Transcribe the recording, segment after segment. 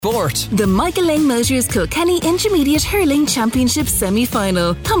Sport. The Michael Lang Motors Kilkenny Intermediate Hurling Championship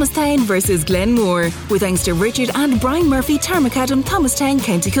Semi-Final. Thomastown versus Glenmore. With thanks to Richard and Brian Murphy, Tarmacadam, Thomastown,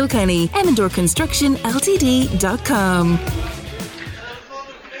 County Kilkenny. Emendor Construction Ltd.com.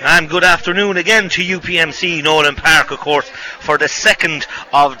 And good afternoon again to UPMC Nolan Park, of course, for the second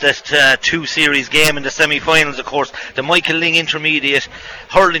of the two series game in the semi-finals, of course, the Michael Lang Intermediate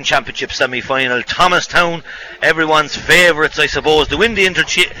Hurling Championship semi-final. Thomastown, everyone's favourites, I suppose, to win the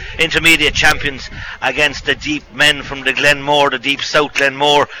intermediate champions against the deep men from the Glenmore, the deep South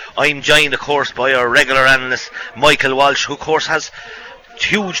Glenmore. I'm joined, of course, by our regular analyst, Michael Walsh, who, of course, has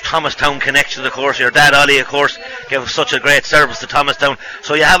huge Thomastown connections, of course. Your dad Ollie, of course, gave such a great service to Thomastown,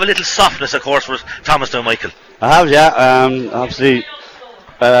 so you have a little softness, of course, for Thomastown, Michael. I have, yeah. Obviously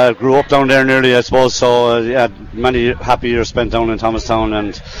grew up down there nearly, I suppose, so yeah, many happy years spent down in Thomastown,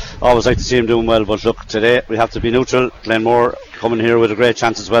 and always like to see him doing well. But look, today we have to be neutral. Glenmore coming here with a great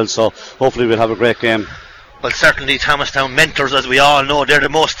chance as well, so hopefully we'll have a great game. Well, certainly Thomastown mentors, as we all know, they're the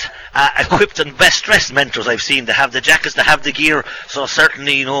most equipped and best dressed mentors I've seen. They have the jackets, they have the gear, so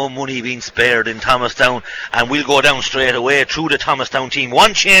certainly no money being spared in Thomastown. And we'll go down straight away through the Thomastown team.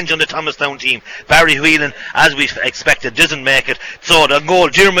 One change on the Thomastown team. Barry Whelan, as we expected, doesn't make it. So the goal,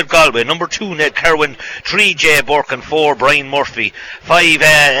 Diarmuid Galway. Number 2, Ned Kerwin. 3, Jay Burke. And 4, Brian Murphy. 5,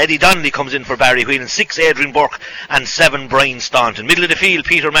 Eddie Donnelly comes in for Barry Whelan. 6, Adrian Burke. And 7, Brian Staunton. Middle of the field,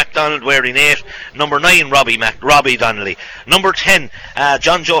 Peter MacDonald wearing 8. Number 9, Robbie Donnelly. Number 10,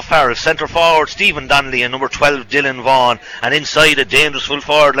 John Joe Farrell. Centre forward, Stephen Donnelly. And number 12, Dylan Vaughan. And inside a dangerous full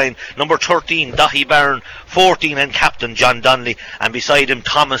forward line, number 13, Daithí Byrne. 14, and captain John Donnelly. And beside him,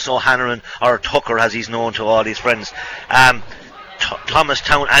 Thomas O'Hanlon, or Tucker as he's known to all his friends.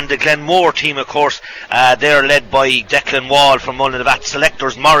 Thomastown and the Glenmore team, of course, they're led by Declan Wall from Mullinavat.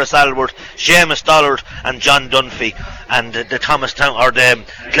 Selectors Morris Alward, Seamus Dollard and John Dunphy. And the Thomastown, or the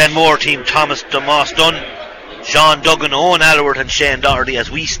Glenmore team, Thomas Dunn, Sean Duggan, Owen Alward and Shane Doherty,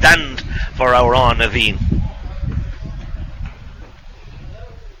 as we stand for our An Naveen.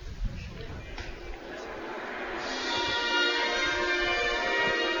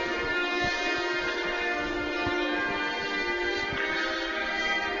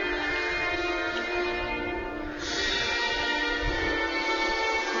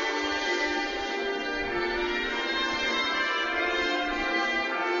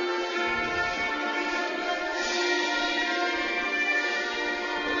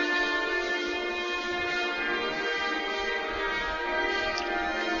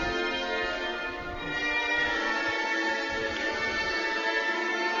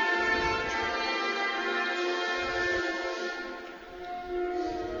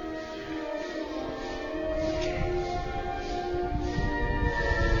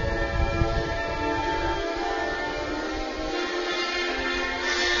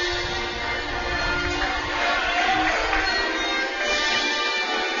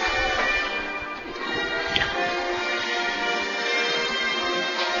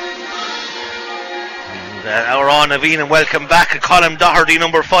 Our An Naveen, and welcome back. Colm Doherty,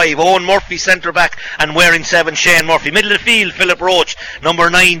 number 5, Owen Murphy, centre back, and wearing 7, Shane Murphy. Middle of the field, Philip Roach. Number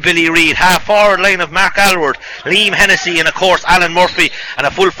 9, Billy Reid. Half forward line of Mark Alward, Liam Hennessy, and of course Alan Murphy, and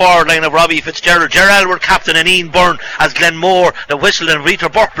a full forward line of Robbie Fitzgerald. Gerald Alward captain, and Ian Byrne as Glenmore. The whistle, and Rita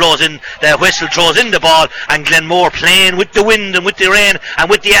Burke blows in the whistle, throws in the ball, and Glenmore playing with the wind and with the rain and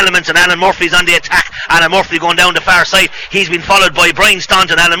with the elements, and Alan Murphy's on the attack. Alan Murphy going down the far side. He's been followed by Brian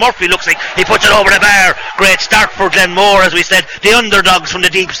Staunton. Alan Murphy looks like he puts it over the bar. Great start for Glenmore, as we said, the underdogs from the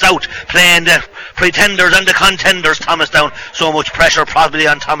deep south playing the pretenders and the contenders, Thomastown. So much pressure probably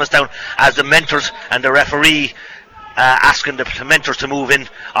on Thomastown as the mentors and the referee asking the mentors to move in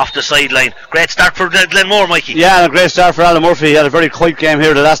off the sideline. Great start for Glenmore, Mikey. Yeah, a great start for Alan Murphy. He had a very quiet game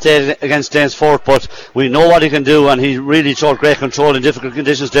here the last day against Danesfort, but we know what he can do, and he really showed great control in difficult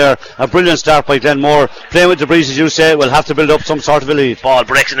conditions there. A brilliant start by Glenmore. Playing with the breeze, as you say, will have to build up some sort of a lead. Ball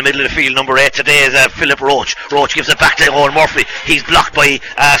breaks in the middle of the field. Number 8 today is Philip Roach. Roach gives it back to Owen Murphy. He's blocked by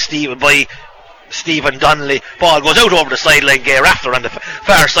Stephen Donnelly. Ball goes out over the sideline. Gay Rafter on the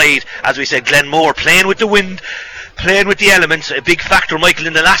far side. As we said, Glenmore playing with the wind, playing with the elements. A big factor, Michael,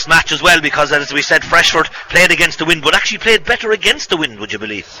 in the last match as well, because as we said, Freshford played against the wind, but actually played better against the wind, would you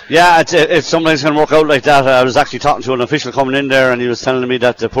believe? Yeah, it sometimes can work out like that. I was actually talking to an official coming in there, and he was telling me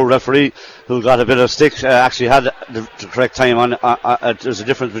that the poor referee, who got a bit of stick, actually had the correct time on. There's a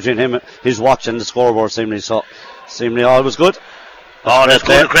difference between him, his watch, and the scoreboard, seemingly all was good. Oh, that's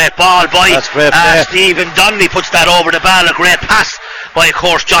good. Great ball by Stephen Donnelly. Puts that over the ball. A great pass by, of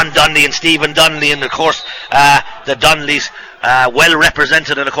course, John Donnelly and Stephen Donnelly. And, of course, the Donnellys well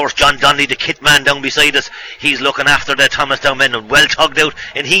represented, and of course John Donnelly, the kit man down beside us, he's looking after the Thomastown men, well tugged out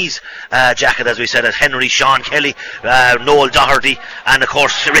in his jacket, as we said, as Henry, Sean Kelly, Noel Doherty, and of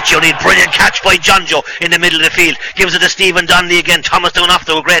course Richie O'Neill. Brilliant catch by John Joe in the middle of the field, gives it to Stephen Donnelly again. Thomastown off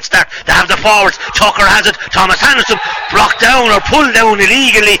to a great start. They have the forwards. Tucker has it. Thomas Anderson blocked down or pulled down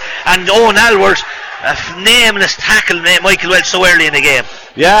illegally, and Owen Alward, a nameless tackle, Michael Welch, so early in the game.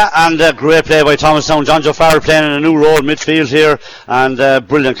 Yeah, and great play by Thomastown. John Joe Farrell playing in a new role midfield here, and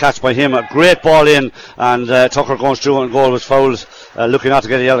brilliant catch by him. A great ball in, and Tucker going through and goal was fouled, looking not to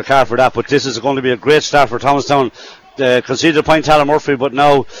get a yellow card for that. But this is going to be a great start for Thomastown. Conceded a point to Alan Murphy, but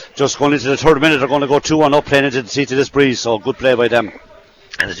now just going into the third minute, they're going to go 2-1 up, playing into the seat of this breeze. So good play by them.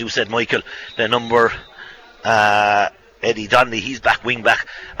 And as you said, Michael, the number Eddie Donnelly, he's back, wing back.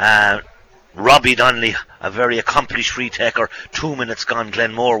 Robbie Donnelly, a very accomplished free taker. 2 minutes gone.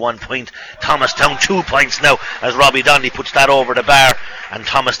 Glenmore 1 point. Thomastown 2 points now as Robbie Donnelly puts that over the bar, and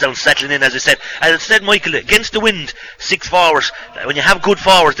Thomastown settling in, as I said, Michael, against the wind. 6 forwards. When you have good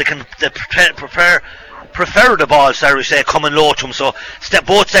forwards, they can prefer the ball, shall we say, coming low to them. So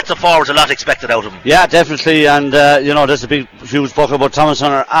both sets of forwards, a lot expected out of them. Yeah, definitely, and there's a big huge bucket, but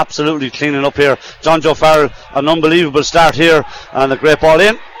Thomastown are absolutely cleaning up here. John Joe Farrell, an unbelievable start here, and a great ball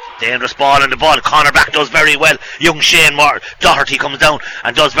in. Dangerous ball, and the ball cornerback does very well. Young Shane Doherty comes down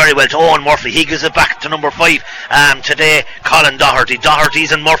and does very well to Owen Murphy. He gives it back to number 5 today, Colin Doherty.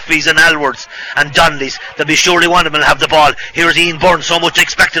 Doherty's and Murphy's and Alwards and Donnelly's, they'll be surely one of them will have the ball. Here's Ian Byrne, so much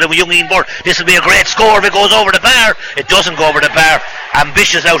expected of young Ian Byrne. This will be a great score if it goes over the bar. It doesn't go over the bar.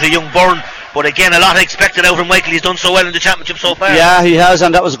 Ambitious out of young Byrne, but again, a lot expected out of Michael. He's done so well in the championship so far. Yeah, he has,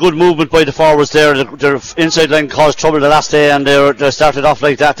 and that was a good movement by the forwards there. Their inside line caused trouble the last day, and they started off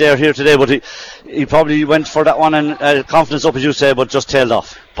like that there here today, but he probably went for that one and confidence up, as you say, but just tailed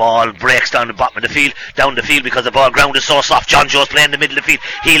off. Ball breaks down the bottom of the field, because the ball ground is so soft. John Joe's playing the middle of the field.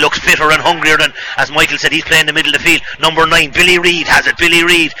 He looks fitter and hungrier than, as Michael said, he's playing the middle of the field. Number 9, Billy Reid has it. Billy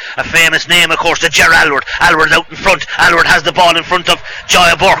Reid, a famous name, of course, to Ger Alward. Alward's out in front. Alward has the ball in front of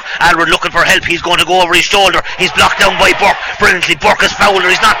Joya Burke. Alward looking for help. He's going to go over his shoulder. He's blocked down by Burke brilliantly. Burke is fouled, or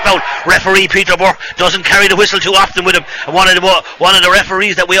he's not fouled. Referee Peter Burke doesn't carry the whistle too often with him. One of the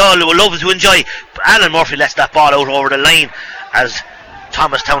referees that we all love to enjoy. Alan Murphy lets that ball out over the line as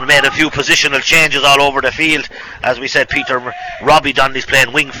Thomastown made a few positional changes all over the field. As we said, Robbie Donnelly's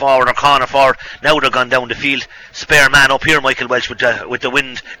playing wing forward or corner forward. Now they're gone down the field. Spare man up here, Michael Welch, with the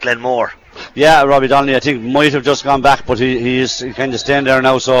wind, Glenmore. Yeah, Robbie Donnelly, I think, might have just gone back, but he is kind of staying there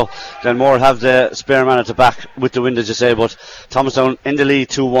now, so Glenmore have the spare man at the back with the wind, as you say, but Thomastown in the lead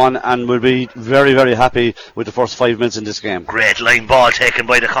 2-1, and will be very, very happy with the first 5 minutes in this game. Great line ball taken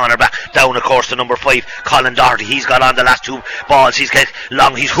by the cornerback, down of course to number 5, Colin Doherty. He's got on the last 2 balls, he's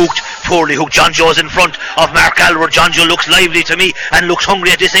hooked, poorly hooked. John Joe's in front of Mark Alward. John Joe looks lively to me and looks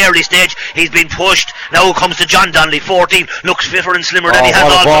hungry at this early stage. He's been pushed, now comes to John Donnelly, 14, looks fitter and slimmer than he has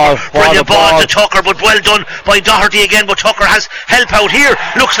all summer. Brilliant ball to Tucker, but well done by Doherty again, but Tucker has help out here.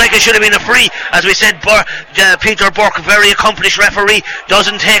 Looks like it should have been a free. As we said, Peter Burke, very accomplished referee,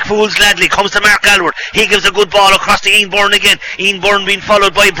 doesn't take fools gladly. Comes to Mark Alward. He gives a good ball across to Ian Byrne again. Ian Byrne being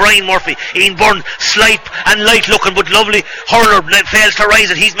followed by Brian Murphy. Ian Byrne, slight and light looking but lovely hurler, fails to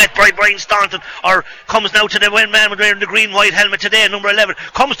rise it. He's met by Brian Staunton, or comes now to the man wearing the green white helmet today, number 11.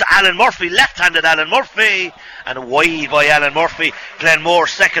 Comes to Alan Murphy, left-handed Alan Murphy, and a wide by Alan Murphy. Glenmore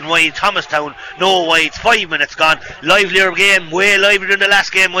second wide. Thomastown no wides. 5 minutes gone. Livelier game, way livelier than the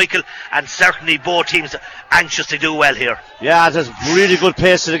last game, Michael, and certainly both teams anxious to do well here. Yeah, there's really good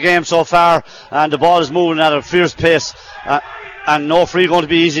pace to the game so far, and the ball is moving at a fierce pace. And no free going to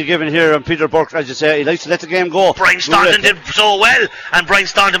be easy given here, and Peter Burke, as you say, he likes to let the game go. Brian Staunton did so well, and Brian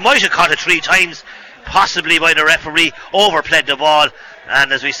Staunton might have caught it 3 times, possibly by the referee, overplayed the ball.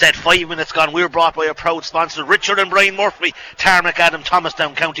 And as we said, 5 minutes gone. We're brought by a proud sponsor, Richard and Brian Murphy, Tarmac Adam,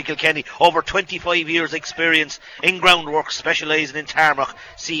 Thomastown, County Kilkenny. Over 25 years experience in groundwork, specialising in tarmac.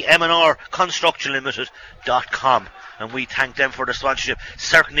 See M&R Construction Limited.com. And we thank them for the sponsorship.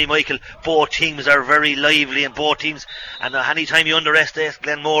 Certainly, Michael, both teams are very lively, and both teams, and any time you underestimate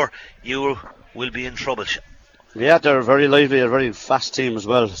Glenmore, you will be in trouble. Yeah, they're very lively, a very fast team as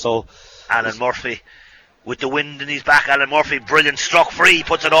well. So Alan Murphy with the wind in his back. Alan Murphy, brilliant, struck free,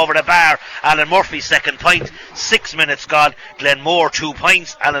 puts it over the bar. Alan Murphy second point. 6 minutes gone. Glenmore 2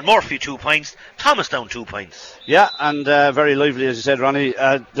 points. Alan Murphy 2 points. Thomastown 2 points. Yeah, and very lively, as you said, Ronnie.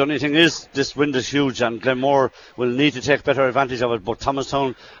 The only thing is, this wind is huge, and Glenmore will need to take better advantage of it, but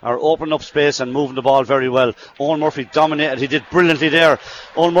Thomastown are opening up space and moving the ball very well. Owen Murphy dominated. He did brilliantly there.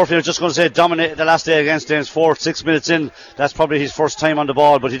 Owen Murphy, I was just going to say, dominated the last day against Danesfort. 6 minutes in, that's probably his first time on the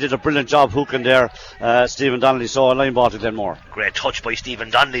ball, but he did a brilliant job hooking there. Stephen Donnelly, so a line ball to Glenmore. Great touch by Stephen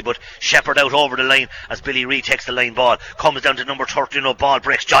Donnelly, but Shepherd out over the line as Billy Reid takes the line ball. Comes down to number 13, ball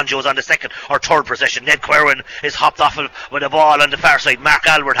breaks. John Joe's on the second or third possession. Ned Querwin is hopped off with a ball on the far side. Mark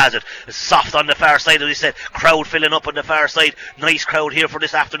Albert has it. It's soft on the far side, as we said. Crowd filling up on the far side. Nice crowd here for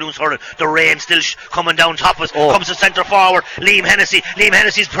this afternoon's hurling. The rain still coming down top of us. Comes to centre forward. Liam Hennessy. Liam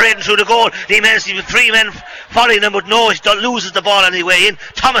Hennessy's parading through the goal. Liam Hennessy with 3 men following him, but no, he loses the ball on the way in.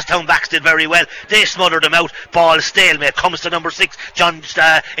 Thomastown backs did very well. They smothered him out. Ball stalemate. Comes to number 6,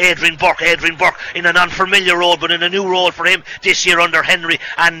 Adrian Burke. Adrian Burke in an unfamiliar role, but in a new role for him this year under Henry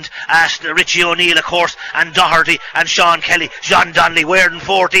and Richie O'Neill, of course, and Doherty and Sean Kelly. John Donnelly, Weirden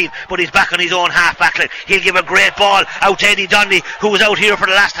 14, but he's back on his own half back line. He'll give a great ball out to Eddie Donnelly, who was out here for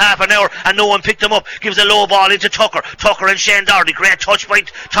the last half an hour and no one picked him up. Gives a low ball into Tucker and Shane Doherty. Great touch by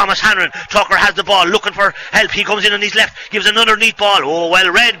Thomas Hanrahan. Tucker has the ball, looking for help. He comes in on his left, gives another neat ball. Oh,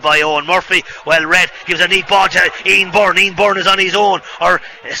 well read by Owen Murphy. Well read. Gives a neat ball to Ian Byrne. Ian Byrne is on his own, or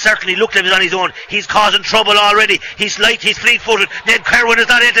certainly looked like he's on his own. He's causing trouble already. He's light, he's fleet-footed. Ned Kerwin is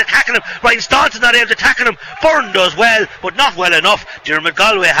not able to tackle him. Ryan Staunton's not able to tackle him. Byrne does well, but not well enough. Dermot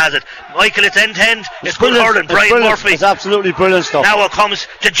Galway has it. Michael, it's end-to-end. It's good hurling. Brian Murphy. It's absolutely brilliant stuff. Now it comes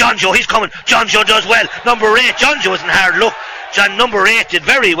to John Joe. He's coming. John Joe does well. Number 8. John Joe isn't hard luck. Number 8 did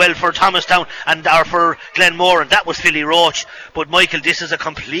very well for Thomastown or for Glenmore, and that was Philly Roach. But Michael, this is a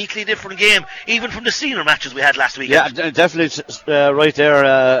completely different game, even from the senior matches we had last weekend. Yeah, definitely right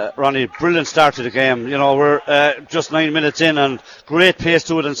there, Ronnie. Brilliant start to the game. You know, we're just 9 minutes in, and great pace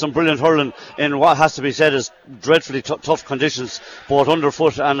to it, and some brilliant hurling in what has to be said is dreadfully tough conditions, both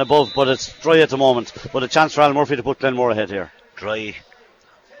underfoot and above. But it's dry at the moment. But a chance for Alan Murphy to put Glenmore ahead here. Dry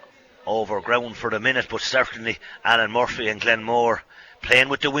over ground for the minute, but certainly Alan Murphy and Glenmore playing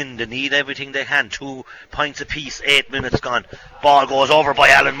with the wind. They need everything they can. 2 points apiece. 8 minutes gone. Ball goes over by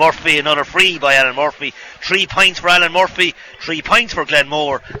Alan Murphy. Another free by Alan Murphy. 3 points for Alan Murphy. 3 points for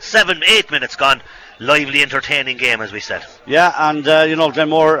Glenmore. 8 minutes gone. Lively, entertaining game, as we said. Yeah, and you know,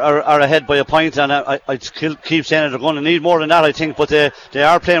 Glenmore are ahead by a point, and I keep saying they're going to need more than that, I think, but they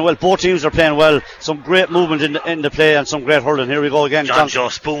are playing well. Both teams are playing well. Some great movement in the play and some great hurling. Here we go again. John Joe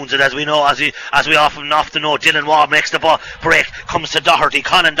spoons it, as we know, as we often know. Dylan Waugh makes the ball break, comes to Doherty,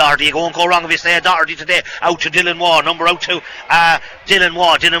 Conan Doherty. You won't go wrong if you say Doherty today. Out to Dylan Waugh, number out to Dylan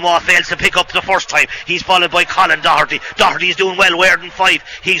Waugh. Dylan Waugh fails to pick up the first time. He's followed by Colin Doherty. Doherty's doing well. Weirden 5.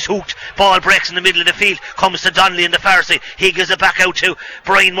 He's hooked. Ball breaks in the middle of the field. Comes to Donnelly in the far side. He gives it back out to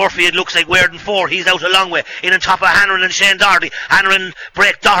Brian Murphy. It looks like Weirden 4. He's out a long way. In on top of Hanrahan and Shane Doherty. Hanrahan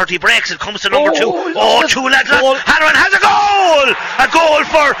Doherty breaks it. Comes to number 2. 2 lads. Hanrahan has a goal! A goal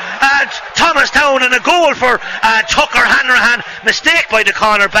for Thomastown and a goal for Tucker Hanrahan. Mistake by the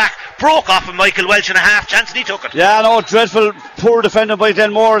corner back. Broke off of Michael Welch in a half chance, and he took it. Yeah, no, dreadful, poor defending by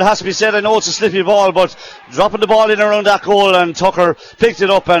Glenmore, it has to be said. I know it's a slippy ball, but dropping the ball in around that goal, and Tucker picked it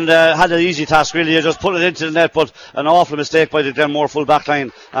up and had an easy task, really. He just put it into the net, but an awful mistake by the Glenmore full back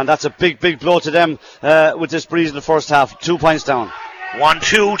line, and that's a big blow to them with this breeze in the first half. 2 points down.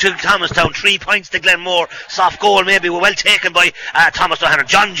 1-2 to Thomastown, 3 points to Glenmore. Soft goal maybe, well taken by Thomas O'Hanlon.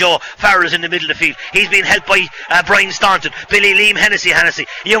 John Joe Farrell's in the middle of the field. He's been helped by Brian Staunton. Billy Liam Hennessy.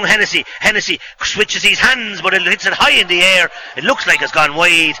 Young Hennessy switches his hands, but it hits it high in the air. It looks like it's gone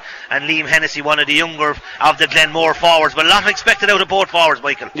wide, and Liam Hennessy, one of the younger of the Glenmore forwards, but a lot expected out of both forwards,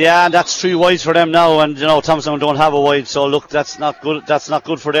 Michael. Yeah, and that's 3 wides for them now, and you know, Thomastown don't have a wide, so look, that's not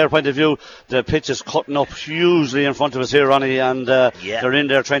good for their point of view. The pitch is cutting up hugely in front of us here, Ronnie, and they're in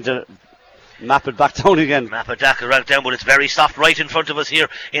there trying to map it back down again. Map it back right down, but it's very soft right in front of us here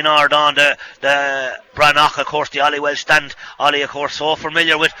in Ardon. The Brannock, of course, the Ollie Welsh stand. Ollie, of course, so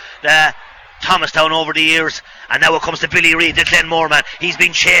familiar with the Thomastown over the years, and now it comes to Billy Reid, the Glenmore man. He's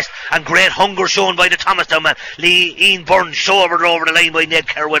been chased, and great hunger shown by the Thomastown man. Ian Byrne shouldered over the line by Ned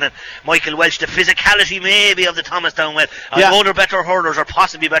Kerwin, and Michael Welch. The physicality maybe of the Thomastown man. I know they're better hurlers, or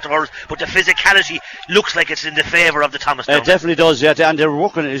possibly better hurlers, but the physicality looks like it's in the favour of the Thomastown. It definitely does, yeah, and they're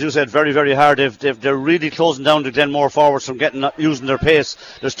working, as you said, very, very hard. They're really closing down the Glenmore forwards from using their pace.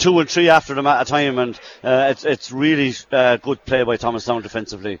 There's 2 and 3 after them at a time, and it's really good play by Thomastown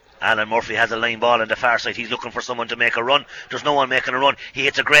defensively. Alan Murphy has a line ball on the far side. He's looking for someone to make a run. There's no one making a run. He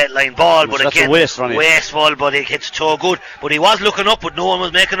hits a great line ball, but again, wasteful, but it hits so good. But he was looking up, but no one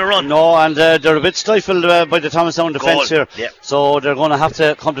was making a run. No, and they're a bit stifled by the Thomastown defence here. Yep. So they're going to have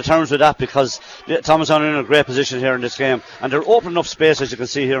to come to terms with that, because Thomastown are in a great position here in this game, and they're opening up space, as you can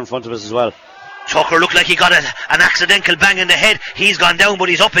see here in front of us as well. Tucker looked like he got an accidental bang in the head. He's gone down, but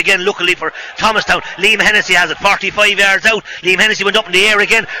he's up again, luckily for Thomastown. Liam Hennessy has it, 45 yards out. Liam Hennessy went up in the air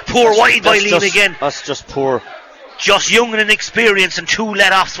again. Poor wide by Liam again. That's just poor. just young and inexperienced, and 2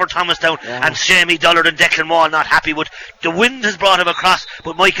 let-offs for Thomastown. And Shamie Dullard and Declan Wall not happy with the wind has brought him across,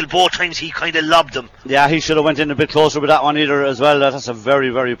 but Michael, both times he kind of lobbed them. Yeah, he should have went in a bit closer with that one either as well. That's a very,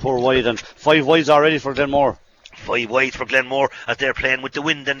 very poor wide, and 5 wides already for Glenmore. 5 wide for Glenmore as they're playing with the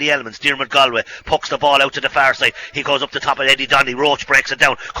wind and the elements. Dermot Galway pucks the ball out to the far side. He goes up the top of Eddie Donnelly. Roach breaks it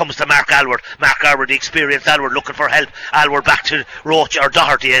down. Comes to Mark Alward. Mark Alward, the experienced Alward, looking for help. Alward back to Roach or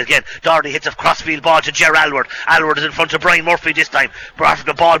Doherty again. Doherty hits a crossfield ball to Ger Alward. Alward is in front of Brian Murphy this time.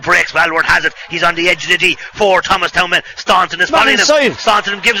 The ball breaks, but Alward has it. He's on the edge of the D. 4 Thomastown men. Staunton is following him.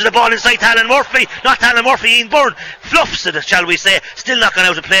 Staunton gives the ball inside to Alan Murphy. Not to Alan Murphy. Ian Byrne fluffs it, shall we say. Still not gone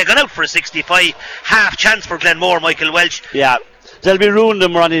out of play. Gone out for a 65. Half chance for Glenmore, Michael Welch. Yeah, they'll be ruined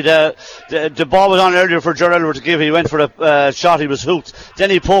them, Ronnie. The ball was on earlier for Ger Elwer to give. He went for a shot, he was hooked. Then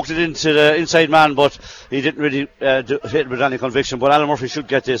he poked it into the inside man, but he didn't really hit it with any conviction. But Alan Murphy should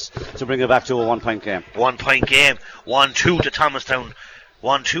get this to bring it back to a 1-point game. 1-point game. 1-2 to Thomastown.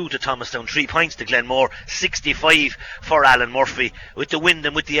 1-2 to Thomastown, 3 points to Glenmore, 65 for Alan Murphy. With the wind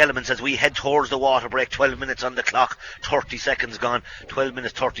and with the elements as we head towards the water break, 12 minutes on the clock, 30 seconds gone, 12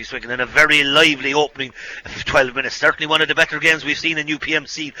 minutes 30 seconds, and a very lively opening 12 minutes. Certainly one of the better games we've seen in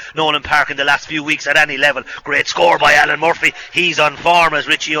UPMC Nolan Park in the last few weeks at any level. Great score by Alan Murphy. He's on form as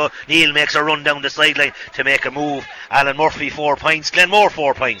Richie O'Neill makes a run down the sideline to make a move. Alan Murphy 4 points, Glenmore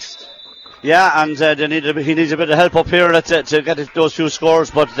 4 points. Yeah, and he needs a bit of help up here to get those few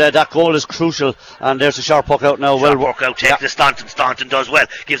scores, but that goal is crucial, and there's a sharp puck out now. Sharp puck out, takes the Staunton. Staunton does well,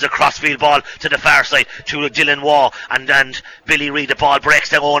 gives a crossfield ball to the far side to Dylan Waugh, and Billy Reid. The ball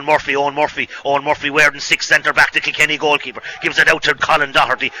breaks down Owen Murphy wearing 6 centre back, the Kilkenny goalkeeper, gives it out to Colin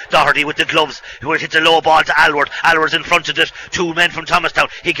Doherty with the gloves, who hits a low ball to Alward. Alward's in front of it, 2 men from Thomastown.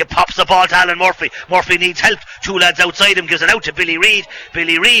 He pops the ball to Alan Murphy. Murphy needs help, 2 lads outside him, gives it out to Billy Reid.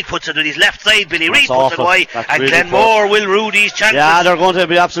 Billy Reid puts it to his left side. Billy Reid puts it wide, and really Glenmore will rue these chances. Yeah, they're going to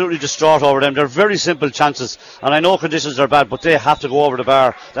be absolutely distraught over them. They're very simple chances, and I know conditions are bad, but they have to go over the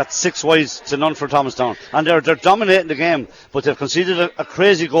bar. That's 6 wides to none for Thomastown, and they're dominating the game, but they've conceded a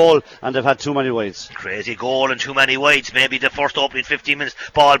crazy goal, and they've had too many wides. Crazy goal and too many wides. Maybe the first opening 15 minutes.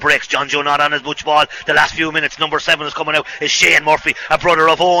 Ball breaks. John Joe not on as much ball. The last few minutes, number 7 is coming out. Is Shane Murphy, a brother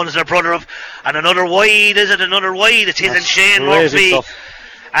of Owens and a brother of, and another wide. Is it another wide? It is, and Shane Murphy. Stuff.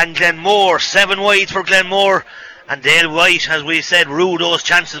 And Glenmore, 7 wide for Glenmore. And Dale White, as we said, rue those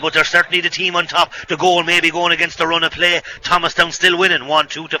chances, but they're certainly the team on top. The goal may be going against the run of play. Thomastown still winning,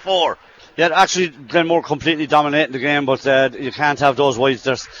 1-2 to 4. Yeah, actually, Glenmore completely dominating the game, but you can't have those wides.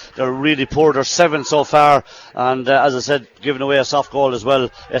 They're really poor. They're 7 so far, and as I said, giving away a soft goal as well.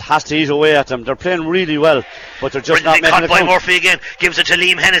 It has to eat away at them. They're playing really well, but they're just not making it count. Caught by Murphy again, gives it to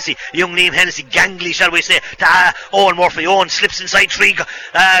Liam Hennessy, young Liam Hennessy, gangly, shall we say, to Owen Murphy. Owen slips inside 3.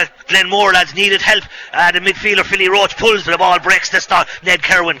 Glenmore lads needed help. The midfielder Philly Roach pulls, but the ball breaks to start. Ned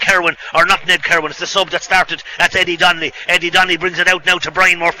Kerwin, or not Ned Kerwin, it's the sub that started. That's Eddie Donnelly. Eddie Donnelly brings it out now to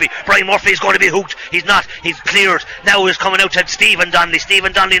Brian Murphy. Brian Murphy is going to be hooked. He's not. He's cleared. Now he's coming out to Stephen Donnelly.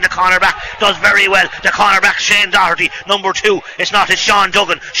 Stephen Donnelly in the cornerback does very well. The cornerback Shane Doherty, number 2. It's not. It's Sean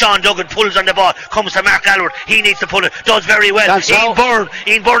Duggan. Sean Duggan pulls on the ball. Comes to Mark Alward. He needs to pull it. Does very well. Ian Byrne.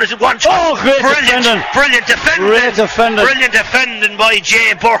 Ian Byrne is 1 shot. Oh, great defending. Brilliant defending. Great defending. Brilliant defending by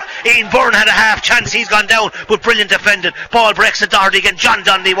Jay Burke. Ian Byrne had a half chance. He's gone down, but brilliant defending. Ball breaks to Doherty again. John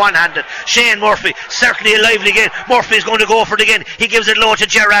Donnelly one-handed. Shane Murphy, certainly a lively game. Murphy's going to go for it again. He gives it low to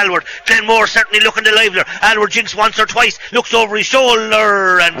Ger Alward. Glenmore certainly looking the livelier. Alward jinks once or twice, looks over his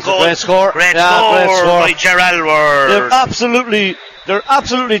shoulder and goes. Great score. Great score by Ger Alward. They're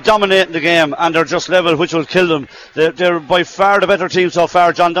absolutely dominating the game, and they're just level, which will kill them. They're by far the better team so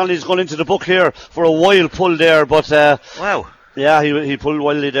far. John Donnelly's going into the book here for a wild pull there, but wow. Yeah, he pulled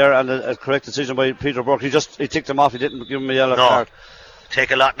wildly there, and a correct decision by Peter Burke. He ticked him off. He didn't give him a yellow card.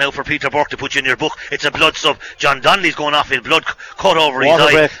 Take a lot now for Peter Burke to put you in your book. It's a blood sub. John Donnelly's going off in blood cut over his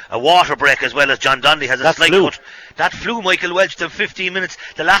eye. A water break as well as John Donnelly has a slight cut. That flew, Michael Welch, to 15 minutes.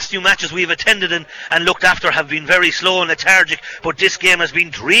 The last few matches we've attended and looked after have been very slow and lethargic, but this game has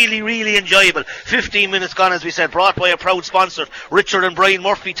been really, really enjoyable. 15 minutes gone, as we said, brought by a proud sponsor, Richard and Brian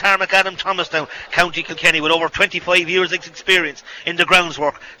Murphy, Tarmac Adam, Thomastown, County Kilkenny, with over 25 years experience in the grounds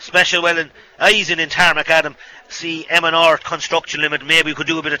work. Special eyes in Tarmac Adam. See M&R Construction Limited. Maybe we could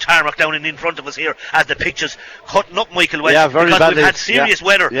do a bit of tarmac down in front of us here as the pitch is cutting up, Michael Welch. Yeah, very because badly. We've had serious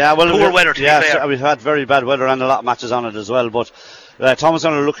weather. Yeah, well, poor weather to be fair. We've had very bad weather and a lot of matches on it as well, but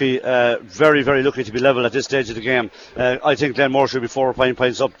Thomastown are lucky, very, very lucky to be level at this stage of the game. I think Glenmore should be 4 or 5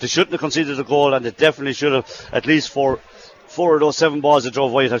 points up. They shouldn't have conceded a goal, and they definitely should have at least 4 4 of those 7 balls that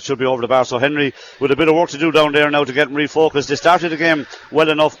drove wide should be over the bar. So Henry with a bit of work to do down there now to get them refocused. They started the game well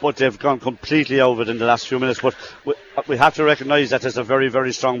enough, but they've gone completely out of it in the last few minutes. But we have to recognise that there's a very,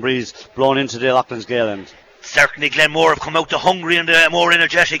 very strong breeze blowing into the Loughlin's Gale end. Certainly Glenmore have come out the hungry and the more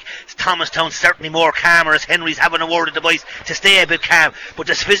energetic. Thomastown certainly more calmer as Henry's having a word with the boys to stay a bit calm. But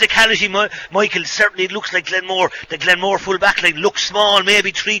the physicality, Michael, certainly looks like Glenmore. The Glenmore full back line looks small, maybe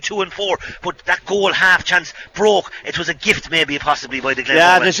 3, 2 and 4. But that goal half chance broke. It was a gift maybe possibly by the Glenmore.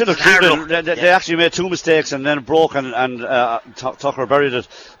 Yeah, they should have they actually made 2 mistakes and then broke and Tucker buried it.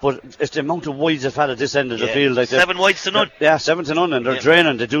 But it's the amount of wides they've had at this end of the field. Like 7 wides to none. 7 to none, and they're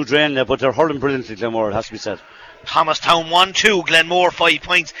draining. They do drain there, but they're hurling brilliantly, Glenmore, it has to be said. Thomastown 1-2, Glenmore 5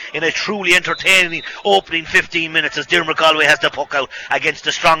 points in a truly entertaining opening 15 minutes as Diarmuid Galway has the puck out against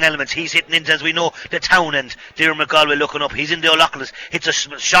the strong elements. He's hitting into, as we know, the town end. Diarmuid Galway looking up, he's in the O'Loughlin's, hits a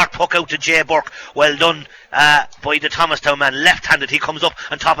short puck out to Jay Burke. Well done by the Thomastown man, left-handed. He comes up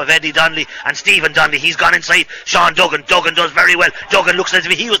on top of Eddie Donnelly and Stephen Donnelly. He's gone inside Sean Duggan. Duggan does very well. Duggan looks as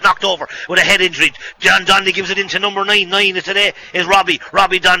if he was knocked over with a head injury. John Donnelly gives it into number 9. 9 today is Robbie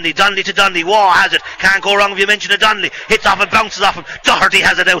Donnelly. Donnelly to Donnelly. Waugh has it. Can't go wrong if you mention a Donnelly. Hits off and bounces off him. Doherty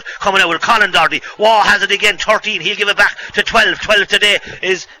has it out. Coming out with Colin Doherty. Waugh has it again. 13. He'll give it back to 12. 12 today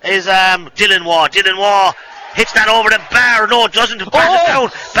is Dylan Waugh. Dylan Waugh hits that over the bar. No, it doesn't.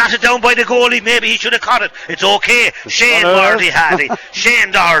 Bat it down by the goalie. Maybe he should have caught it. It's okay. Shane Doherty had it.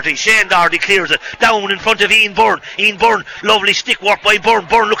 Shane Doherty clears it down in front of Ian Byrne. Ian Byrne, lovely stick work by Byrne.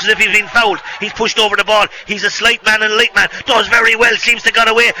 Byrne looks as if he's been fouled. He's pushed over the ball. He's a slight man and a light man. Does very well. Seems to got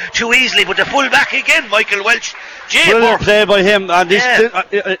away too easily. But the full back again, Michael Welch. Brilliant play by him. And there's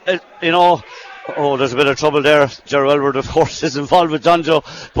a bit of trouble there. Gerald Elwood, of course, is involved with John Joe.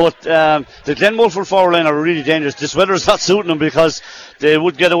 But the Glenmore full forward line are really dangerous. This weather's not suiting them because they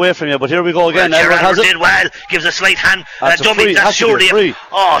would get away from you. But here we go again. Well, Gerald did well. Gives a slight hand. Dummy. That's surely a free.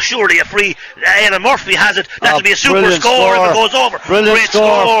 Surely a free. Alan Murphy has it. That'll be a super score if it goes over. Brilliant Great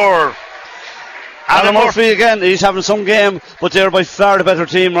score. Alan Murphy again, he's having some game, but they're by far the better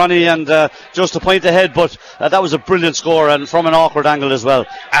team, Ronnie, and just a point ahead, but that was a brilliant score and from an awkward angle as well.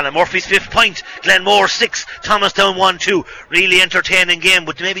 Alan Murphy's 5th point, Glenmore 6, Thomastown 1-2. Really entertaining game,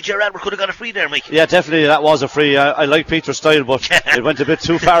 but maybe Gerard could have got a free there, Mike. Yeah, definitely, that was a free. I like Peter's style, but it went a bit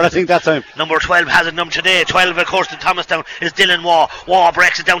too far, I think, that time. Number 12 has it today. 12, of course, to Thomastown is Dylan Waugh. Waugh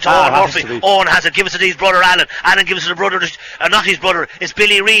breaks it down to Owen Murphy. Owen has it, gives it to his brother Alan. Alan gives it to the brother, not his brother, it's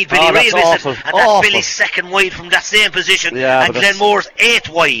Billy Reid. Billy Reid missed it, and that's Billy's 2nd wide from that same position, and Glenmore's 8th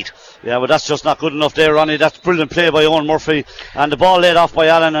wide. Yeah, but that's just not good enough there, Ronnie. That's brilliant play by Owen Murphy, and the ball laid off by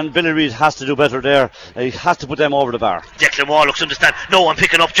Allen, and Billy Reid has to do better there. He has to put them over the bar. Declan Waugh looks to understand. No one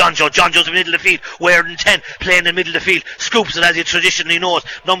picking up John Joe. John Joe's in the middle of the field. Weirden 10 playing in the middle of the field. Scoops it as he traditionally knows.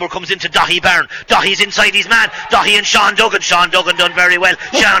 Number comes into Dahi Byrne. Dahi's inside his man. Dahi and Sean Duggan. Sean Duggan done very well.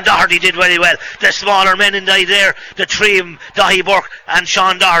 Sean Doherty did very well. The smaller men in there, the three of them, Dahi Burke and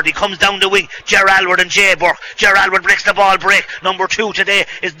Sean Doherty, comes down the wing. Ger Alward and Jay Burke. Ger Alward breaks the ball break. Number 2 today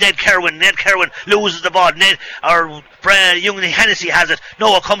is Ned Kerwin. Ned Kerwin loses the ball. Young Hennessy has it.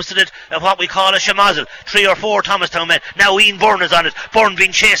 No, it comes to what we call a shamazel. 3 or 4 Thomastown men. Now Ian Byrne is on it. Byrne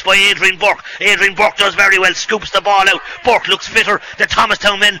being chased by Adrian Burke. Adrian Burke does very well. Scoops the ball out. Burke looks fitter. The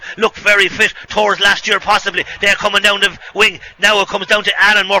Thomastown men look very fit towards last year possibly. They're coming down the wing. Now it comes down to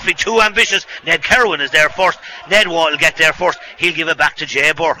Alan Murphy. Too ambitious. Ned Kerwin is there first. Ned will get there first. He'll give it back to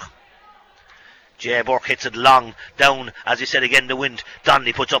Jay Burke. Jay Burke hits it long down, as he said again, the wind.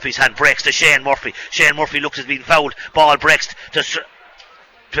 Donnelly puts up his hand, breaks to Shane Murphy. Shane Murphy looks as being fouled. Ball breaks to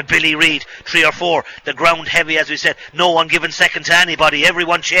Billy Reid. 3 or 4. The ground heavy, as we said. No one giving second to anybody.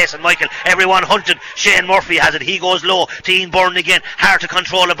 Everyone chasing Michael. Everyone hunting. Shane Murphy has it. He goes low to Ian Byrne again. Hard to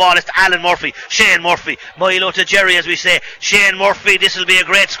control the ball. It's to Alan Murphy. Shane Murphy. Milo to Jerry, as we say. Shane Murphy. This will be a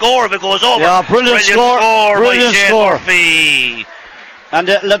great score if it goes over. Yeah, brilliant score. Brilliant by Shane Murphy. And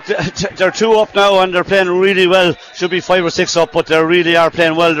look, they're 2 up now and they're playing really well. Should be 5 or 6 up, but they really are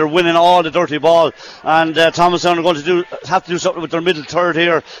playing well. They're winning all the dirty ball. And Thomastown are going to have to do something with their middle third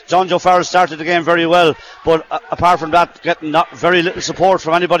here. John Joe Farrell started the game very well, but apart from that, getting not very little support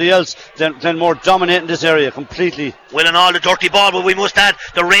from anybody else. Glenmore dominating this area completely. Winning all the dirty ball, but we must add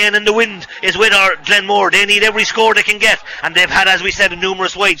the rain and the wind is with our Glenmore. They need every score they can get, and they've had, as we said,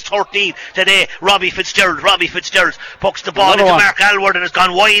 numerous wides. 13 today. Robbie Fitzgerald pucks the ball into Mark Alward, and it's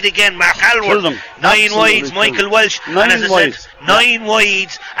gone wide again. Mark Alward. 9 wides. Michael Welch. 9 wides. 9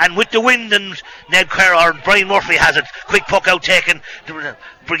 wides, and with the wind, and Ned Kerr or Brian Murphy has it. Quick puck out taken.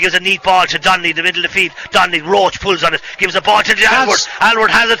 Gives a neat ball to Donnelly, the middle of the field. Donnelly, Roach pulls on it, gives a ball to Alward. Alward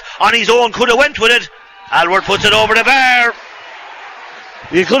has it on his own, could have went with it. Alward puts it over the bar.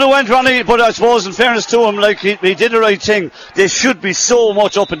 He could have went, Ronnie, but I suppose in fairness to him, like he did the right thing. They should be so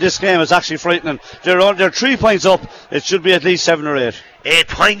much up in this game. It's actually frightening. They're 3 points up. It should be at least 7 or 8. 8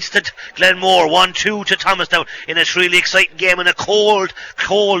 points to Glenmore, 1-2 to Thomastown in a really exciting game in a cold,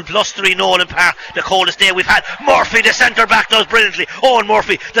 blustery Nolan Park, the coldest day we've had. Murphy, the centre back, does brilliantly. Owen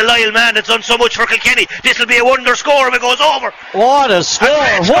Murphy, the loyal man that's done so much for Kilkenny. This will be a wonder score if it goes over. What a score!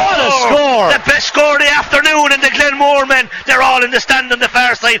 What a score! The best score of the afternoon, and the Glenmore men, they're all in the stand on the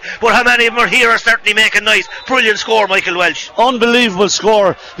far side, but how many of them are here are certainly making noise. Brilliant score, Michael Welch. Unbelievable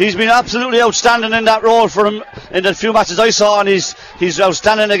score. He's been absolutely outstanding in that role for him in the few matches I saw, and he's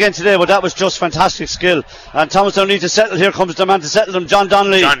outstanding again today, but that was just fantastic skill. And Thomastown need to settle. Here comes the man to settle them, John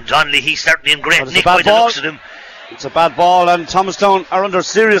Donnelly. John Donnelly, he's certainly in great nick by the looks of him. It's a bad ball, and Thomastown are under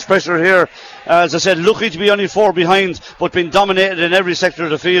serious pressure here. As I said, lucky to be only 4 behind, but being dominated in every sector of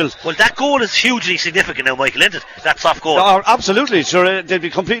the field. Well, that goal is hugely significant now, Michael, isn't it? That soft goal. Oh, absolutely, sure. They'd be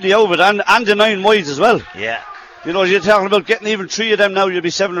completely out of it, and the 9 wides as well. Yeah. You know, you're talking about getting even 3 of them now, you'll be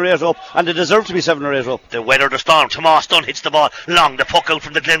 7 or 8 up, and they deserve to be 7 or 8 up. The weather, the storm. Tomas Dunn hits the ball long, the puck out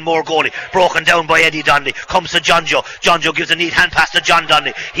from the Glenmore goalie, broken down by Eddie Donnelly, comes to John Joe. John Joe gives a neat hand pass to John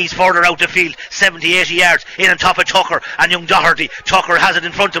Donnelly. He's further out the field, 70-80 yards, in on top of Tucker and young Doherty. Tucker has it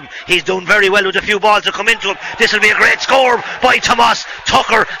in front of him. He's doing very well with a few balls that come into him. This will be a great score by Tomas.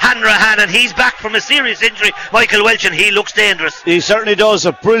 Tucker, Hanrahan, and he's back from a serious injury. Michael Welch, and he looks dangerous. He certainly does.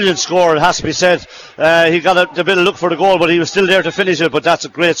 A brilliant score, it has to be said. He got a bit of look for the goal, but he was still there to finish it. But that's a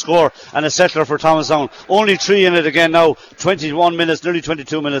great score and a settler for Thomastown. Only 3 in it again now. 21 minutes, nearly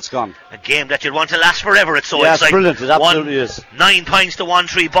 22 minutes gone. A game that you'd want to last forever. It's so exciting. It's brilliant. It absolutely is. 9 points to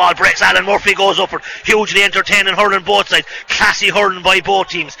 1-3. Ball breaks. Alan Murphy goes upward. Hugely entertaining hurling both sides. Classy hurling by both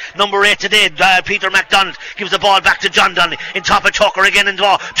teams. Number 8 today, Peter MacDonald gives the ball back to John Donnelly. In top of Tucker again in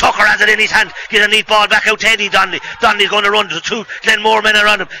draw. Tucker has it in his hand. Gives a neat ball back out to Eddie Donnelly. Donnelly's going to run to 2 Glenmore men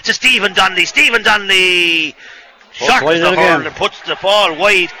around him. To Stephen Donnelly. Stephen Donnelly shot the hurl and puts the ball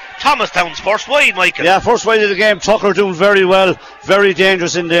wide. Thomastown's first wide, Michael. Yeah, first wide of the game. Tucker doing very well, very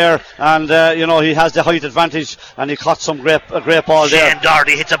dangerous in there, and he has the height advantage, and he caught a great ball there. Shane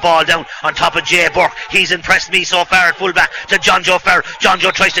Doherty hits a ball down on top of Jay Burke. He's impressed me so far at fullback to John Joe Farrell. John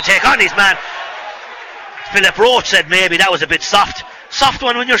Joe tries to take on his man. Philip Roach said maybe that was a bit soft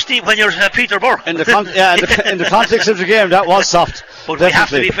one when you're Peter Burke. In the context of the game, that was soft. But definitely. We have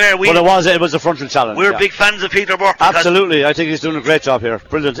to be fair. But it was a frontal challenge. We're big fans of Peter Burke. Absolutely, I think he's doing a great job here.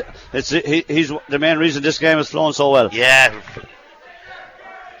 Brilliant. He's the main reason this game is flowing so well. Yeah.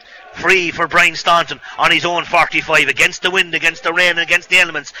 Free for Brian Staunton on his own 45, against the wind, against the rain, against the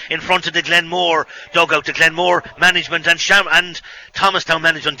elements, in front of the Glenmore dugout. The Glenmore management and Thomastown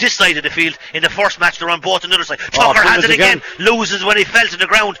management this side of the field. In the first match they're on both on the other side. Tucker has it again, loses when he fell to the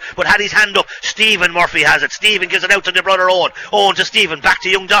ground, but had his hand up. Stephen Murphy has it. Stephen gives it out to the brother Owen to Stephen, back to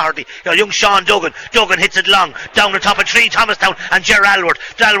young Doherty, young Sean Duggan hits it long, down the top of 3 Thomastown, and Ger Alward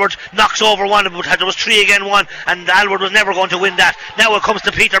knocks over one, but there was 3 again 1, and Alward was never going to win that. Now it comes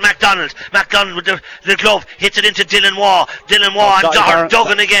to Peter MacDonald with the glove, hits it into Dylan Waugh and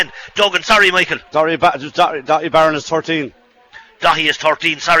Duggan again. Sorry Michael. Dottie Barron is 13. Dahi is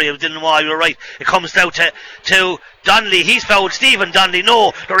 13, sorry, it was Dylan Waugh, you're right. It comes down to Donnelly, he's fouled. Stephen Donnelly,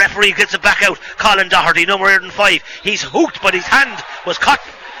 no, the referee gets it back out. Colin Doherty, number 5, he's hooked, but his hand was cut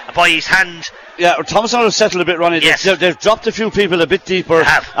by his hand. Yeah, Thomastown have settled a bit, Ronnie. Yes. They've dropped a few people a bit deeper,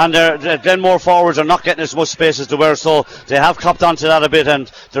 and their Glenmore forwards are not getting as much space as they were, so they have copped onto that a bit,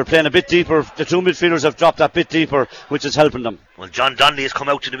 and they're playing a bit deeper. The 2 midfielders have dropped that bit deeper, which is helping them. Well, John Donnelly has come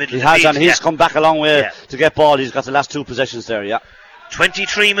out to the middle of the field. He has, and he's come back a long way to get ball. He's got the last 2 possessions there,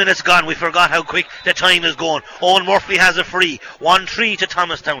 23 minutes gone. We forgot how quick the time is going. Owen Murphy has a free. 1-3 to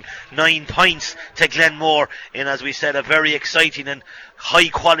Thomastown. 9 points to Glenmore in, as we said, a very exciting and high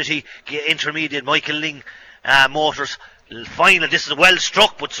quality intermediate Michael Ling Motors final. This is well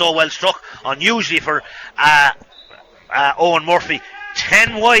struck, but so well struck. Unusually for Owen Murphy.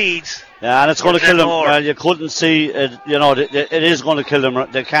 10 wides. Yeah, and it's going to kill them. Well, you couldn't see it, it is going to kill them.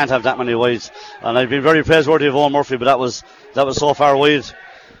 They can't have that many wides. And I've been very praiseworthy of Owen Murphy, but that was so far wide.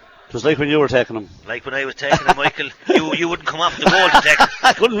 It was like when you were taking him. Like when I was taking him, Michael. You wouldn't come off the ball to take him.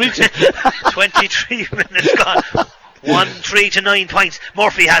 I couldn't reach it. 23 minutes gone. 1-3 to 9 points.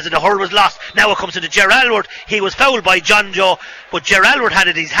 Murphy has it. The hurl was lost. Now it comes to the Ger Alward. He was fouled by John Joe, but Ger Alward had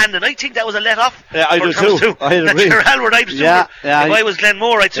it in his hand, and I think that was a let off. Yeah, I do too. I agree. Ger Alward, I'd sooner. If I was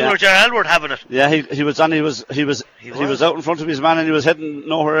Glenmore, I'd sooner Ger Alward having it. Yeah, he was out in front of his man, and he was heading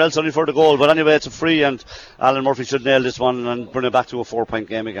nowhere else only for the goal. But anyway, it's a free, and Alan Murphy should nail this one and bring it back to a 4-point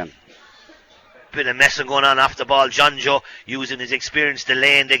game again. Bit of messing going on off the ball. John Joe using his experience to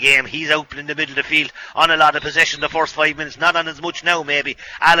lay in the game. He's out in the middle of the field on a lot of possession the first 5 minutes. Not on as much now, maybe.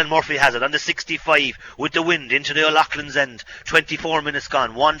 Alan Murphy has it on the 65 with the wind into the O'Loughlin's end. 24 minutes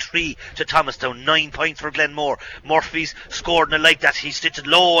gone. 1-3 to Thomastown. 9 points for Glenmore. Murphy's scored and like that. He sits it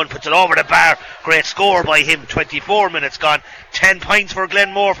low and puts it over the bar. Great score by him. 24 minutes gone. 10 points for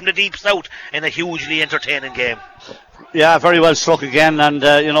Glenmore from the deep south in a hugely entertaining game. Yeah, very well struck again, and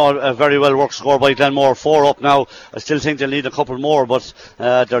a very well worked score by Glenmore. 4 up now. I still think they'll need a couple more, but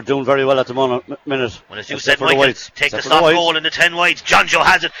they're doing very well at the minute. Well, as you said, Michael, take the soft goal in the 10 wide. John Joe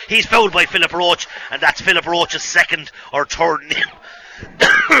has it. He's fouled by Philip Roach, and that's Philip Roach's second or third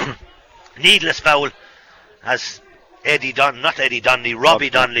needless foul as Robbie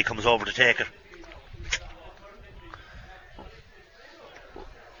Donnelly comes over to take it.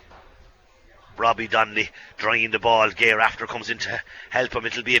 Robbie Donnelly drying the ball. Gare after comes in to help him.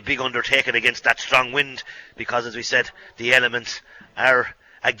 It'll be a big undertaking against that strong wind because, as we said, the elements are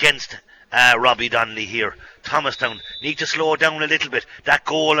against Robbie Donnelly here. Thomastown need to slow down a little bit. That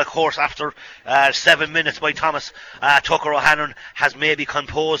goal, of course, after 7 minutes by Thomas Tucker O'Hanlon has maybe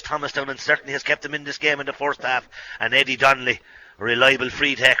composed Thomastown and certainly has kept them in this game in the first half. And Eddie Donnelly, reliable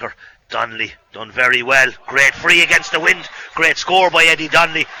free taker. Donnelly done very well. Great free against the wind. Great score by Eddie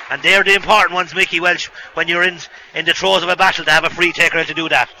Donnelly. And they're the important ones, Mickey Welsh, when you're in the throes of a battle, to have a free taker to do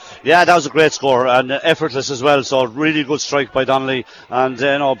that. Yeah, that was a great score and effortless as well. So really good strike by Donnelly. And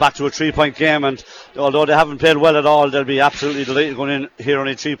back to a 3-point game. And although they haven't played well at all, they'll be absolutely delighted going in here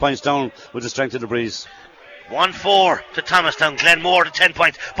only 3 points down with the strength of the breeze. 1-4 to Thomastown. Glenmore to 10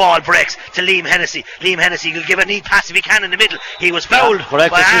 points. Ball breaks to Liam Hennessy. Liam Hennessy will give a neat pass if he can in the middle. He was fouled by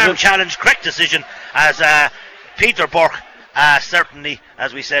arm challenge. Correct decision as Peter Burke certainly,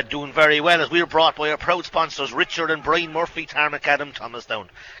 as we said, doing very well as we were brought by our proud sponsors Richard and Brian Murphy, Tarmac Adam, Thomastown.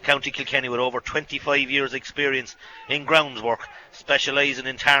 County Kilkenny with over 25 years experience in grounds work, specialising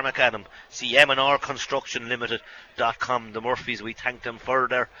in Tarmac Adam. See mnrconstructionlimited.com. The Murphys, we thank them for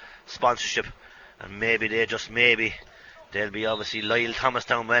their sponsorship. And maybe they'll be obviously loyal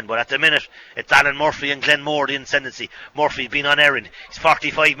Thomastown men, but at the minute it's Alan Murphy and Glenmore the ascendancy. Murphy's been on errand. He's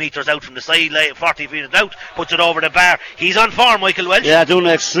 45 metres out from the sideline, 40 metres out, puts it over the bar. He's on form, Michael Welch. Yeah, doing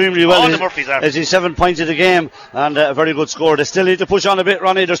extremely well. All the Murphys are. He's 7 points in the game and a very good score. They still need to push on a bit,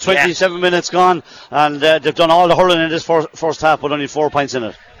 Ronnie. There's 27 minutes gone and they've done all the hurling in this first half, but only 4 points in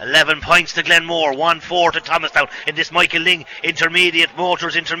it. 11 points to Glenmore, 1-4 to Thomastown in this Michael Ling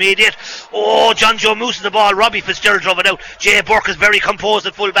Motors intermediate. Oh, John Joe mooses the ball. Robbie Fitzgerald drove it out. Jay Burke is very composed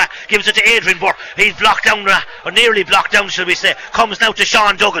at full back. Gives it to Adrian Burke. He's blocked down, or nearly blocked down, shall we say. Comes now to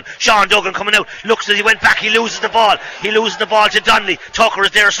Sean Duggan. Sean Duggan coming out. Looks as he went back. He loses the ball. He loses the ball to Donnelly. Tucker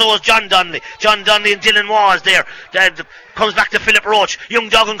is there, so is John Donnelly. John Donnelly and Dylan Waugh is there. Comes back to Philip Roach. Young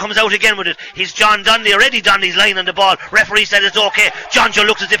Duggan comes out again with it. He's John Donnelly. Already Donnelly's lying on the ball. Referee said it's okay. John Joe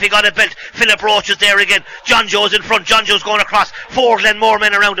looks as if he got a belt. Philip Roach is there again. John Joe's in front. John Joe's going across. 4 Glenmore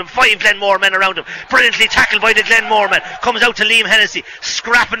men around him. 5 Glenmore men around him. Brilliantly tackled by the Glenmore men. Comes out to Liam Hennessy.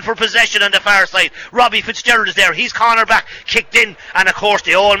 Scrapping for possession on the far side. Robbie Fitzgerald is there. He's corner back. Kicked in. And of course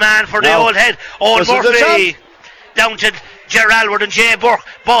the old man for the old head. Old Murphy. Down to Ger Alward and Jay Burke.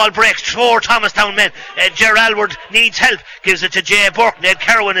 Ball breaks. 4 Thomastown men. Ger Alward needs help. Gives it to Jay Burke. Ned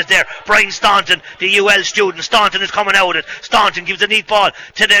Kerwin is there. Brian Staunton, the UL student. Staunton is coming out of it. Staunton gives a neat ball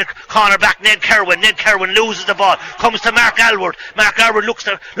to the corner back Ned Kerwin. Ned Kerwin loses the ball. Comes to Mark Alward. Mark Alward looks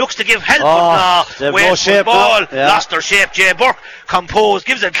to give help. They've no shape ball. Yeah. Lost their shape. Jay Burke composed.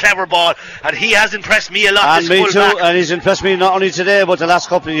 Gives a clever ball. And he has impressed me a lot. And me too. And he's impressed me not only today but the last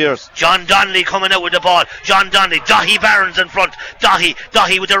couple of years. John Donnelly coming out with the ball. John Donnelly. Dahi Barons in front. Dahi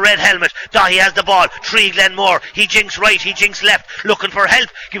with the red helmet. Dahi has the ball. 3 Glenmore. He jinks right. He jinks left. Looking for help.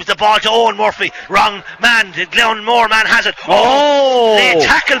 Gives the ball to Owen Murphy. Wrong man. The Glenmore man has it. They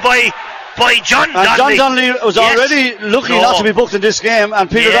tackle by John Donnelly. John Donnelly was already lucky not to be booked in this game,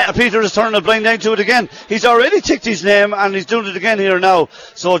 and Peter is turning a blind eye to it again. He's already ticked his name and he's doing it again here now.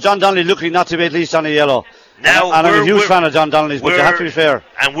 So John Donnelly lucky not to be at least on a yellow. Now, and I'm a huge fan of John Donnelly's, but you have to be fair.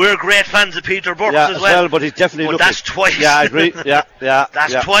 And we're great fans of Peter Burke's as well. But he's definitely lucky. That's twice. Yeah, I agree.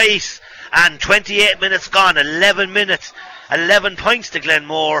 That's twice. And 28 minutes gone. 11 minutes. 11 points to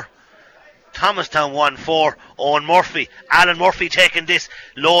Glenmore. Thomastown 1-4. Owen Murphy. Alan Murphy taking this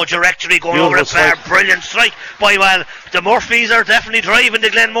low directory going over a bar. Brilliant strike by the Murphys are definitely driving the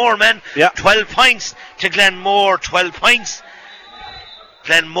Glenmore men. 12 points to Glenmore. 12 points.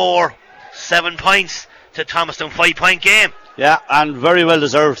 Glenmore 7 points to Thomastown. 5-point game. Yeah, and very well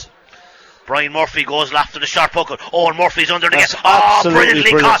deserved. Brian Murphy goes after the short puck. Owen Murphy's under the That's gate. absolutely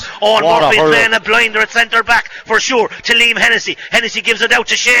Brilliantly caught. Owen What a Murphy's hurl. playing a blinder at centre back for sure to Liam Hennessy. Hennessy gives it out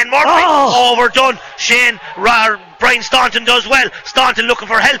to Shane Murphy. Oh. Overdone. Brian Staunton does well. Staunton looking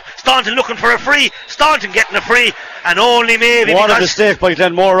for help. Staunton looking for a free. Staunton getting a free. And only maybe What a because mistake by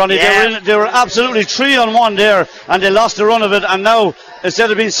Glenmore, Ronnie. Yeah. They were absolutely 3-on-1 there, and they lost the run of it. And now,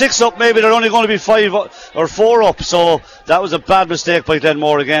 instead of being 6 up, maybe they're only going to be 5 or 4 up. So that was a bad mistake by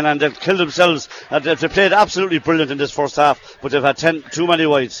Glenmore again, and they've killed themselves. And they played absolutely brilliant in this first half, but they've had too many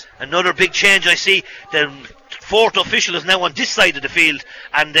wides. another big change I see. The fourth official is now on this side of the field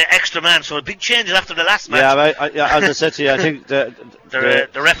and the extra man, so a big change after the last match. Yeah, as I said to you, I think the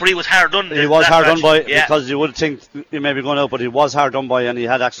referee was hard done. He was hard done by, yeah. because you would think he may be going out, but he was hard done by, and he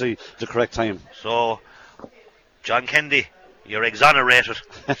had actually the correct time. So, John Kennedy, you're exonerated.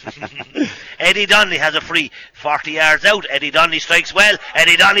 Eddie Donnelly has a free 40 yards out. Eddie Donnelly strikes well.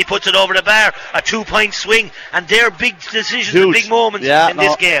 Eddie Donnelly puts it over the bar. A 2-point swing, and they're big decisions and big moments in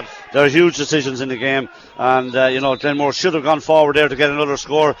this game. There are huge decisions in the game, and Glenmore should have gone forward there to get another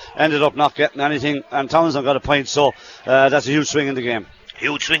score, ended up not getting anything, and Townsend got a point, so that's a huge swing in the game.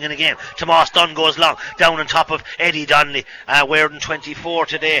 Huge swing in the game. Tomas Dunn goes long, down on top of Eddie Donnelly, wearing 24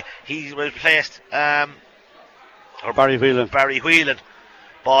 today. He replaced Barry Whelan.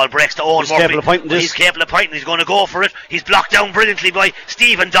 Ball breaks to Owen Murphy. He's capable of pointing. He's going to go for it. He's blocked down brilliantly by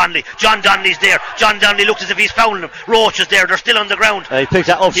Stephen Donnelly. John Donnelly's there. John Donnelly looks as if he's fouling him. Roach is there. They're still on the ground. He picked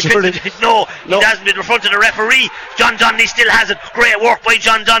that up, surely. No, he hasn't been in front of the referee. John Donnelly still has it. Great work by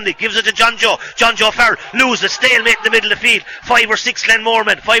John Donnelly. Gives it to John Joe. John Joe Farrell loses. Stalemate in the middle of the field. 5 or 6 Glenmore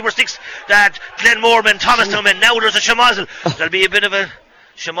men. 5 or 6 Glenmore men. Thomastown men. Now there's a Shamazel. There'll be a bit of a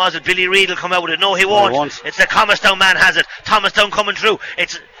Shamazel. Billy Reid will come out with it. No, he won't. It's the Thomastown man has it. Thomastown coming through.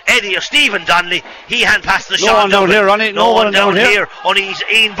 It's Eddie or Stephen Donnelly. He hand passed the shot. No one down here, Ronnie. No one down here. Only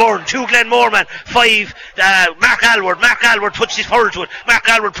Ian Byrne. 2 Glenmore man. 5 Mark Alward. Mark Alward puts his hurl to it. Mark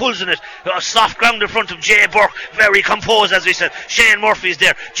Alward pulls in it. Soft ground in front of Jay Burke. Very composed, as we said. Shane Murphy's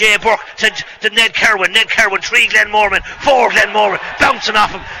there. Jay Burke to Ned Kerwin. Ned Kerwin. 3 Glenmore men. 4 Glenmore men. Bouncing off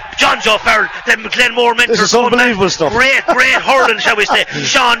him. John Joe Farrell. Then Glenmore men. This is unbelievable stuff. Great hurling, shall we say.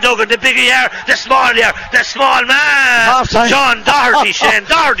 Sean Duggan, the bigger yard, the small man. Half-time. John Doherty, Shane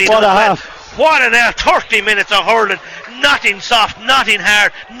Doherty. What a half. What an half. 30 minutes of hurling. Nothing soft, nothing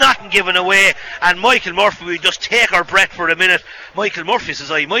hard, nothing given away. And Michael Murphy, we just take our breath for a minute. Michael Murphy says,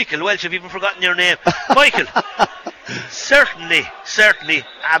 Michael Welch, I've even forgotten your name. Michael, certainly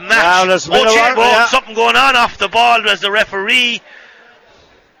a match. Something going on off the ball as the referee.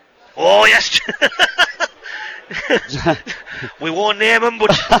 Oh, yes. We won't name him,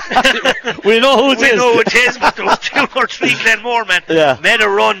 but we know who it is. But there was 2 or 3 Glenmore men made a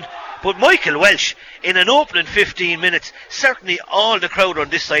run. But Michael Welch, in an opening 15 minutes, certainly all the crowd on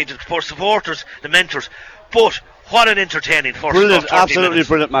this side, for supporters, the mentors, but what an entertaining first brilliant, absolutely minutes.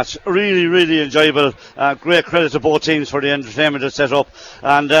 Brilliant match. Really enjoyable. Great credit to both teams for the entertainment that's set up,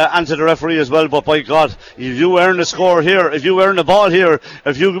 and to the referee as well. But by God, if you earn a score here, if you earn a ball here,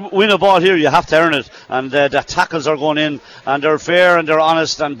 if you win a ball here, you have to earn it. And the tackles are going in, and they're fair and they're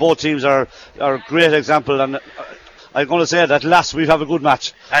honest, and both teams are a great example. And I'm going to say that at last we have a good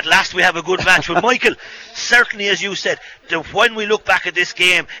match. At last we have a good match. But Michael, certainly as you said, when we look back at this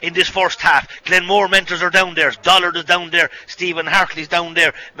game in this first half, Glenmore mentors are down there, Dollard is down there, Stephen Hartley's down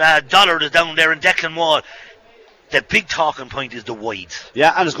there, Dollard is down there, and Declan Wall. The big talking point is the wides.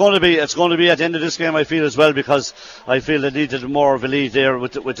 Yeah, and it's going to be at the end of this game, I feel, as well, because I feel they needed more of a lead there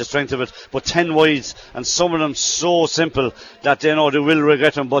with the strength of it. But 10 wides, and some of them so simple that they know they will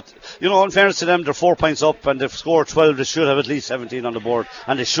regret them. But in fairness to them, they're 4 points up and they've scored 12. They should have at least 17 on the board,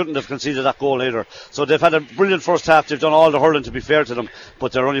 and they shouldn't have conceded that goal either. So they've had a brilliant first half. They've done all the hurling, to be fair to them,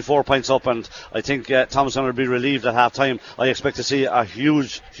 but they're only 4 points up, and I think Thomastown will be relieved at half time. I expect to see a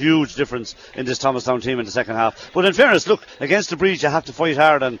huge difference in this Thomastown team in the second half. But in fairness, look, against the Breeze you have to fight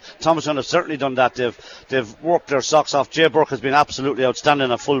hard, and Thomastown have certainly done that. They've worked their socks off. Jay Burke has been absolutely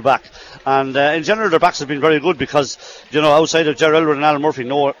outstanding at full back, and in general their backs have been very good, because outside of Ger Elwood and Alan Murphy,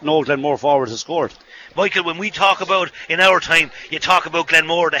 no Glenmore forward has scored. Michael, when we talk about, in our time, you talk about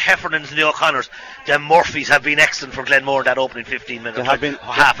Glenmore, the Heffernans and the O'Connors. The Murphys have been excellent for Glenmore that opening 15 minutes. They have been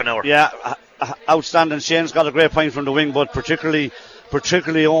half an hour. Yeah, outstanding. Shane's got a great point from the wing, but particularly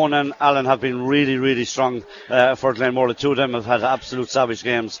Owen and Alan have been really strong for Glenmore. The two of them have had absolute savage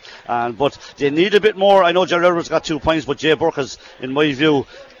games, but they need a bit more. I know Ger Elwood's got 2 points, but Jay Burke has, in my view,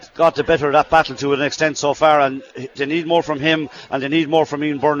 got the better of that battle to an extent so far, and they need more from him, and they need more from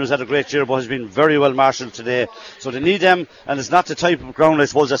Ian Byrne, who's had a great year but has been very well marshalled today. So they need them, and it's not the type of ground I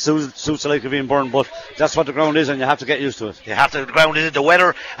suppose that suits the like of Ian Byrne, but that's what the ground is, and you have to get used to it. The ground is it. The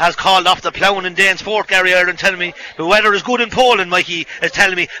weather has called off the ploughing in Danesfort. Gary Ireland telling me the weather is good in Poland, Mikey is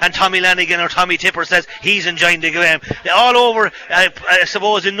telling me, and Tommy Lanigan or Tommy Tipper says he's enjoying the game. All over, I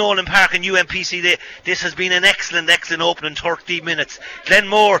suppose, in Nolan Park and UMPC, this has been an excellent opening 30 minutes.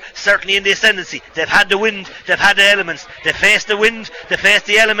 Glenmore certainly in the ascendancy. They've had the wind, they've had the elements. They faced the wind, they faced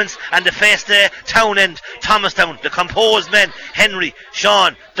the elements, and they faced the town end, Thomastown. The composed men, Henry,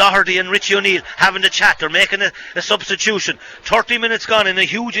 Sean, Doherty and Richie O'Neill having the chat. They're making a substitution. 30 minutes gone in a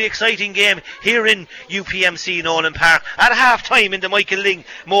hugely exciting game here in UPMC Nolan Park at half time in the Michael Ling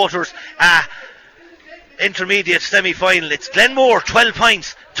Motors intermediate semi-final. It's Glenmore 12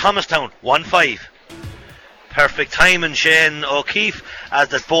 points, Thomastown 1-5. Perfect timing, Shane O'Keefe, as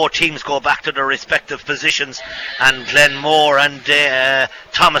that both teams go back to their respective positions, and Glenmore and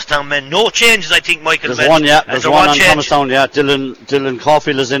Thomastown men. No changes, I think, Michael. There's one, yeah. There's one on Thomastown, yeah. Dylan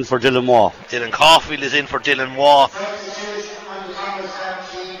Caulfield is in for Dylan Waugh. Dylan Caulfield is in for Dylan Waugh.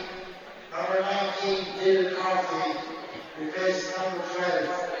 Number 19, Dylan Caulfield, replaces number 12,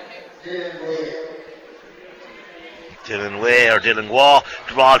 Dylan Way. Dylan Way or Dylan Waugh.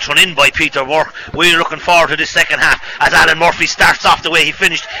 The ball thrown in by Peter Work. We're looking forward to this second half as Alan Murphy starts off the way he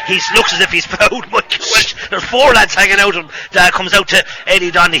finished. He looks as if he's fouled Michael Welch. There's four lads hanging out of him. That comes out to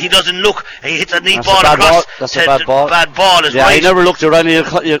Eddie Donnelly. He doesn't look. He hits a neat ball across. That's a bad ball. Bad ball is yeah, right. He never looked around. You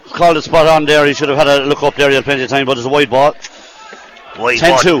called it spot on there. He should have had a look up there. He had plenty of time, but it's a wide ball.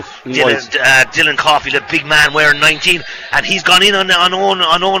 10-2. Dylan Caulfield, a big man wearing 19, and he's gone in on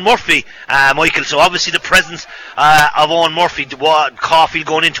Owen Murphy, Michael. So obviously the presence of Owen Murphy, Caulfield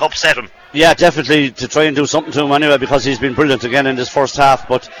going in to upset him. Yeah, definitely to try and do something to him anyway, because he's been brilliant again in this first half.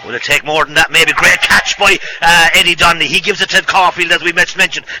 But will it take more than that? Maybe. Great catch by Eddie Donnelly. He gives it to Caulfield, as we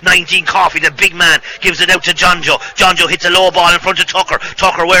mentioned. 19 Caulfield, a big man, gives it out to John Joe. John Joe hits a low ball in front of Tucker.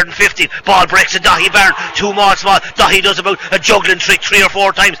 Tucker wearing 15. Ball breaks to Dahi Byrne. Two more small. Dahi does about a juggling trick 3 or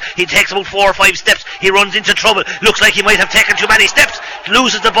 4 times. He takes about 4 or 5 steps. He runs into trouble. Looks like he might have taken too many steps.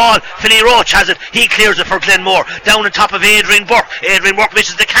 Loses the ball. Philly Roach has it. He clears it for Glenmore. Down on top of Adrian Burke. Adrian Burke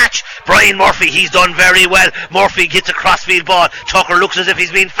misses the catch. Brian Murphy, he's done very well. Murphy gets a crossfield ball. Tucker looks as if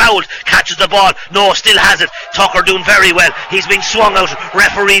he's been fouled. Catches the ball. No, still has it. Tucker doing very well. He's been swung out.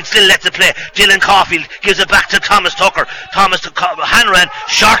 Referee still lets it play. Dylan Caulfield gives it back to Thomas Tucker. Hanrahan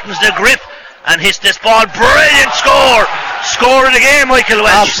shortens the grip and hits this ball. Brilliant score. Score of the game, Michael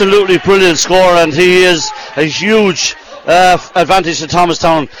Welch. Absolutely brilliant score, and he is a huge advantage to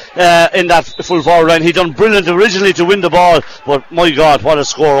Thomastown in that full forward line. He done brilliant originally to win the ball, but my God, what a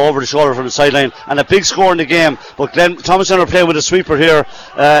score over the shoulder from the sideline, and a big score in the game. But Thomastown are playing with a sweeper here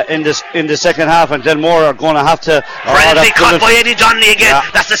in the second half, and Glenmore are going to have to brilliantly cut by Eddie Donnelly again. Yeah.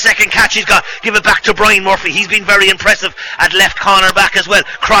 That's the second catch he's got. Give it back to Brian Murphy. He's been very impressive at left corner back as well.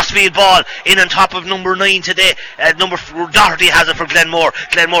 Crossfield ball in on top of number 9 today. Doherty has it for Glenmore.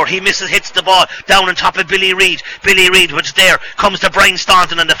 He misses, hits the ball down on top of Billy Reid, which there comes to Brian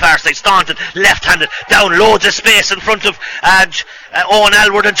Staunton on the far side. Staunton left-handed, down loads of space in front of Owen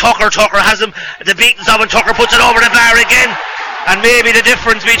Alward, and Tucker has him. The beatings of him. Tucker puts it over the bar again. And maybe the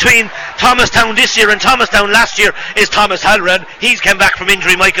difference between Thomastown this year and Thomastown last year is Thomas Halloran. He's come back from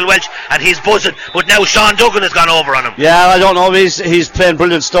injury, Michael Welch, and he's buzzing. But now Sean Duggan has gone over on him. Yeah, I don't know. He's playing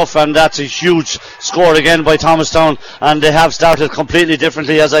brilliant stuff, and that's a huge score again by Thomastown. And they have started completely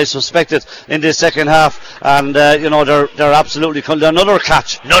differently, as I suspected, in this second half. And they're absolutely another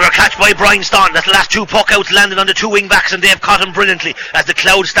catch by Brian Staunton. That's the last 2 puck outs landed on the 2 wing backs, and they've caught him brilliantly. As the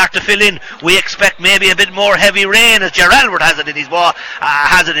clouds start to fill in, we expect maybe a bit more heavy rain, as Ger Alward has it in his ball,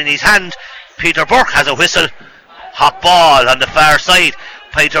 has it in his hand. Peter Burke has a whistle. Hot ball on the far side.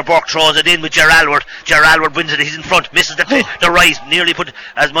 Peter Burke throws it in with Ger Alward. Ger Alward wins it. He's in front. Misses the rise. Nearly put,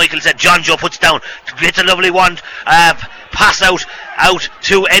 as Michael said, John Joe puts down. Gets a lovely one. Pass out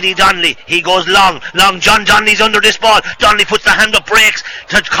to Eddie Donnelly. He goes long. John Donnelly's under this ball. Donnelly puts the hand up, breaks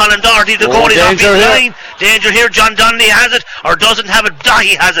to Colin Doherty. The goalie's off his line. Danger here. John Donnelly has it, or doesn't have it.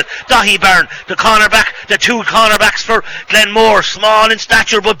 Dahi has it. Dahi Byrne, the cornerback. The 2 cornerbacks for Glenmore, small in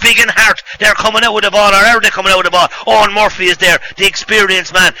stature but big in heart. They're coming out with the ball, or are they coming out with the ball? Owen Murphy is there, the experienced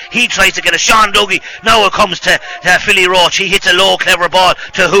experienced man. He tries to get a Sean Dougie. Now it comes to Philly Roach. He hits a low, clever ball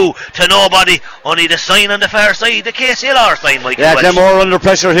to who? To nobody. Only the sign on the far side, the KCLR sign, Michael. Yeah, Glenmore under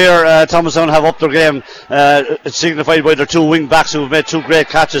pressure here. Thomastown have upped their game. It's signified by their two wing backs who've made two great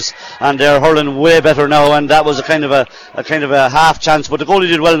catches, and they're hurling way better now. And that was a kind of a half chance, but the goalie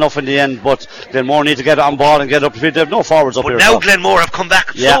did well enough in the end. But Glenmore need to get on ball and get up the field. They have no forwards up but here. But now Glenmore have come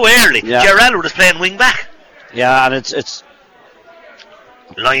back so early. Gerald is playing wing back. Yeah, and it's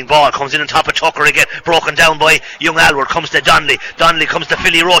line ball comes in on top of Tucker again, broken down by young Alward. Comes to Donnelly comes to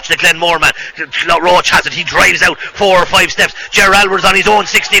Philly Roach, the Glenmore man. Roach has it, he drives out 4 or 5 steps. Ger Alward's on his own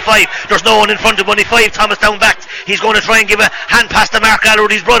 65. There's no one in front of him, only 5 Thomastown backs. He's going to try and give a hand pass to Mark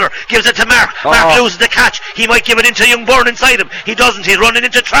Alward, his brother. Gives it to Mark. Mark loses the catch. He might give it into young Byrne inside him. He doesn't. He's running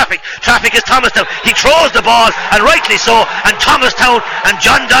into traffic. Traffic is Thomastown. He throws the ball, and rightly so. And Thomastown and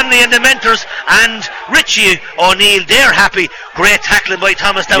John Donnelly and the mentors and Richie O'Neill, they're happy. Great tackling by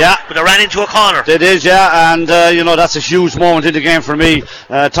Thomastown, but they ran into a corner. It is, and that's a huge moment in the game for me.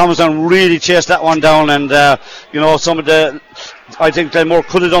 Thomastown really chased that one down, and some of I think Glenmore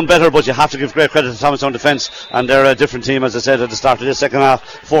could have done better, but you have to give great credit to Thomastown defence, and they're a different team, as I said at the start of the second half,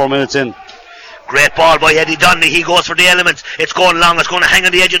 4 minutes in. Great ball by Eddie Donnelly. He goes for the elements. It's going long. It's going to hang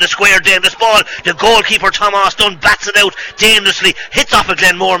on the edge of the square. Dangerous ball. The goalkeeper Thomas Dunn bats it out dangerously. Hits off a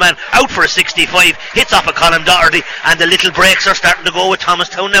Glenmore man. Out for a 65. Hits off a Colin Doherty. And the little breaks are starting to go with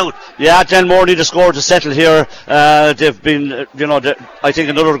Thomastown now. Yeah, Glenmore need a score to settle here. They've been, I think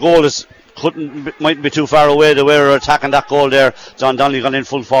another goal mightn't be too far away. They were attacking that goal there. John Donnelly gone in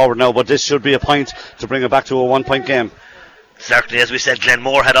full forward now, but this should be a point to bring it back to a 1-point game. Certainly, as we said,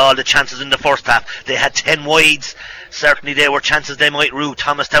 Glenmore had all the chances in the first half. They had 10 wides. Certainly, they were chances they might rue.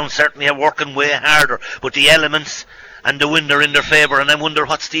 Thomastown certainly are working way harder, but the elements and the wind are in their favour. And I wonder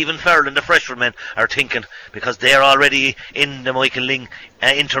what Stephen Farrell and the freshman are thinking, because they're already in the Michael Ling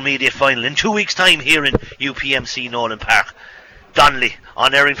intermediate final in 2 weeks' time here in UPMC Nolan Park. Donnelly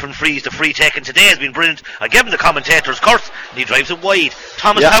on erring from freeze. The free taken today has been brilliant. I gave him the commentator's curse, and he drives it wide.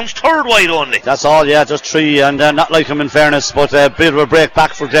 Thomastown's third wide only. That's all, just 3, and not like him in fairness, but a bit of a break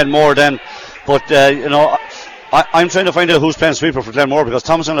back for Glenmore then. But I'm trying to find out who's playing sweeper for Glenmore, because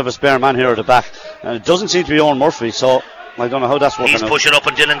Thomastown have a spare man here at the back, and it doesn't seem to be Owen Murphy, so I don't know how that's working. He's pushing up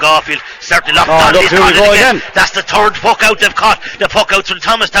on Dylan Garfield. Certainly locked on. Look, here we go again. That's the third puck out they've caught. The puck out from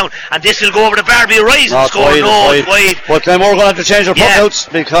Thomastown, and this will go over the Barbie Rising score. It's wide. But Glenmore are going to have to change their puck outs,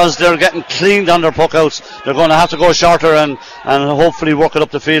 because they're getting cleaned on their puck outs. They're going to have to go shorter and hopefully work it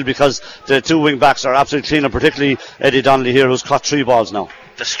up the field, because the two wing backs are absolutely clean, and particularly Eddie Donnelly here, who's caught 3 balls now.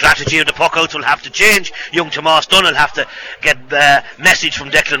 The strategy of the puck outs will have to change. Young Tomas Dunn will have to get a message from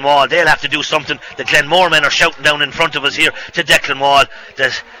Declan Wall. They'll have to do something. The Glenmore men are shouting down in front of us here to Declan Wall.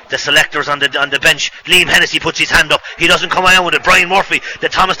 The selectors on the bench. Liam Hennessy puts his hand up. He doesn't come around with it. Brian Murphy, the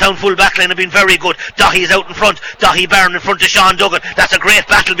Thomastown full back line have been very good. Dahi's out in front. Dahi Byrne in front of Sean Duggan. That's a great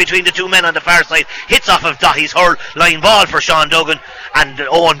battle between the two men on the far side. Hits off of Dahi's hurl. Line ball for Sean Duggan. And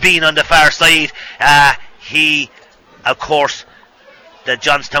Owen Bean on the far side. He, of course, the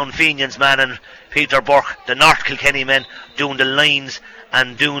Johnstown Fenians man, and Peter Burke, the North Kilkenny men, doing the lines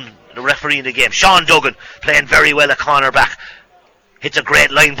and doing the referee in the game. Sean Duggan playing very well at cornerback. Hits a great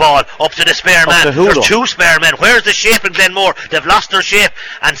line ball up to the spare man. There's 2 spare men. Where's the shape in Glenmore? They've lost their shape,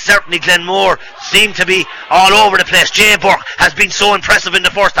 and certainly Glenmore seem to be all over the place. Jay Burke has been so impressive in the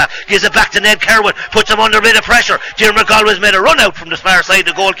first half. Gives it back to Ned Kerwin, puts him under a bit of pressure. Jim McGalway's made a run out from the far side.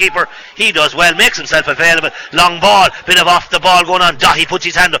 The goalkeeper, he does well, makes himself available. Long ball, bit of off the ball going on. Dahi puts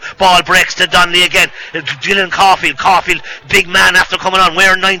his hand up. Ball breaks to Donnelly again. Dylan Caulfield, big man after coming on,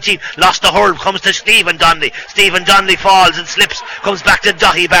 wearing 19, lost the hurl, comes to Stephen Donnelly. Stephen Donnelly falls and slips. Comes back to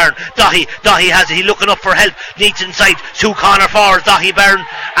Dahi Byrne. Dahi has it. He looking up for help. Needs inside. 2 corner forwards. Dahi Byrne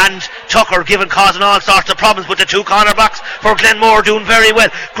and Tucker causing all sorts of problems. But the 2 corner backs for Glenmore doing very well.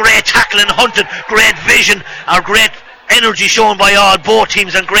 Great tackling, hunting, great vision, great energy shown by both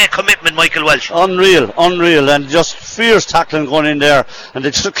teams, and great commitment, Michael Welsh. Unreal, and just fierce tackling going in there, and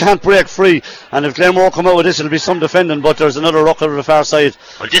they just can't break free. And if Glenmore come out with this, it'll be some defending, but there's another ruck over the far side.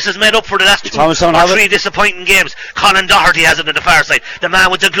 Well, this is made up for the last 2 or 3 disappointing games. Colin Doherty has it on the far side. The man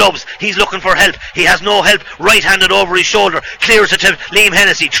with the gloves, he's looking for help. He has no help. Right-handed over his shoulder, clears it to Liam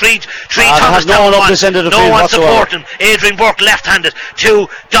Hennessy. Three Thomas no one up this end of the field. No one supporting him. Adrian Burke left-handed to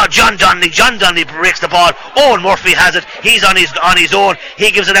John Donnelly. John Donnelly breaks the ball. Owen Murphy has it. it. He's on his own.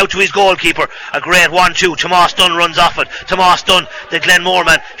 He gives it out to his goalkeeper. A great 1-2. Tomas Dunn runs off it. Tomas Dunn, the Glenmore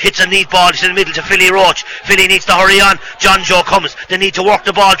man, hits a neat ball to the middle to Philly Roach. Philly needs to hurry on. John Joe comes. They need to work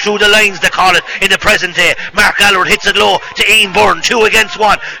the ball through the lines, they call it in the present day. Mark Allard hits it low to Ian Byrne. 2 against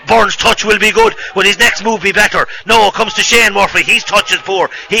 1. Byrne's touch will be good. Will his next move be better? No, it comes to Shane Murphy. His touch is poor.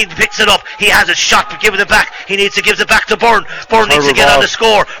 He picks it up. He has it shot, but giving it back. He needs to give it back to Byrne. Byrne needs to get on the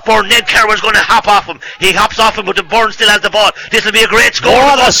score. Byrne, Ned Carver's going to hop off him. He hops off him, but the Byrne still has the ball. This will be a great score.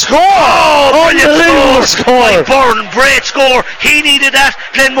 What a score! Oh, Unbelievable score! Byrne, great score. He needed that.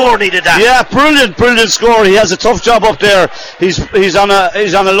 Glenmore needed that. Yeah, brilliant score. He has a tough job up there. He's on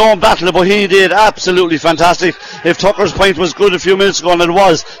a lone battle, but he did absolutely fantastic. If Tucker's point was good a few minutes ago, and it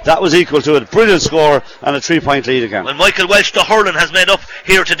was, that was equal to it. Brilliant score and a 3-point lead again. Well, Michael Welch, the hurling, has made up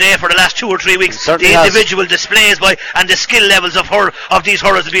here today for the last 2 or 3 weeks. The individual displays and the skill levels of these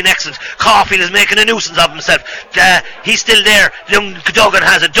hurlers have been excellent. Caulfield is making a nuisance of himself. He's still there. Young Duggan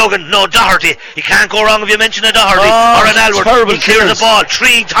has it. Doherty. You can't go wrong if you mention a Doherty or an Alward. He clears the ball.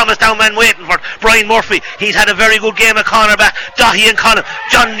 3 Thomastown men waiting for it. Brian Murphy. He's had a very good game at cornerback. Dahi and Colin.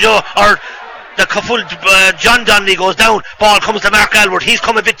 John Joe or the John Donnelly goes down. Ball comes to Mark Alward. He's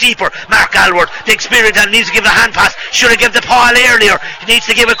come a bit deeper. Mark Alward, the experience, and needs to give the hand pass. Should have given the Paul earlier. He needs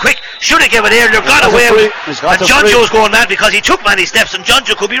to give it quick. Should have given it earlier. Got away with it. And John Joe's going mad because he took many steps, and John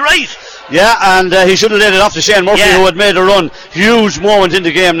Joe could be right. Yeah, and he should have laid it off to Shane Murphy, who had made a run. Huge moment in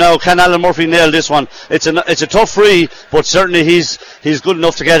the game now. Can Alan Murphy nail this one? It's a tough free, but certainly he's good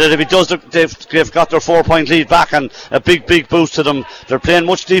enough to get it. If he does, they've got their 4-point lead back, and a big boost to them. They're playing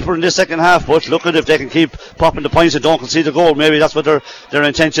much deeper in the second half, but look at if they can keep popping the points and don't concede the goal. Maybe that's what their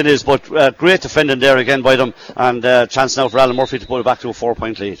intention is. But great defending there again by them, and chance now for Alan Murphy to put it back to a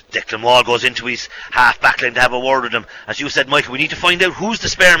 4-point lead. Declan Wall goes into his half back line to have a word with him. As you said, Michael, we need to find out who's the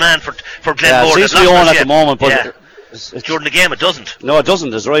spare man for Glenmore. It seems to be on at the moment, but during the game it doesn't. No, it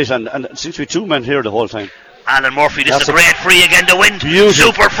doesn't, is right, and it seems to be 2 men here the whole time. Alan Murphy, this is a great free again to win.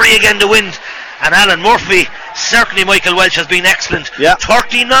 Beautiful. Super free again to win. And Alan Murphy, certainly Michael Welch has been excellent.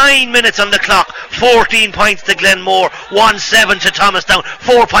 39 minutes on the clock, 14 points to Glenmore, 1-7 to Thomastown,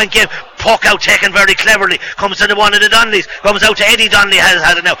 4-point game. Puck out taken very cleverly, comes to the one of the Donnellys, comes out to Eddie Donnelly, has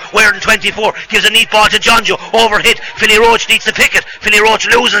it now, wearing 24, gives a neat ball to John Joe, overhit, Philly Roach needs to pick it, Philly Roach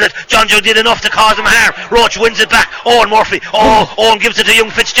loses it, John Joe did enough to cause him harm, Roach wins it back, Owen Murphy, Owen gives it to young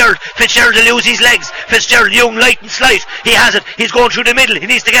Fitzgerald to lose his legs, Fitzgerald, young, light and slight, he has it, he's going through the middle, he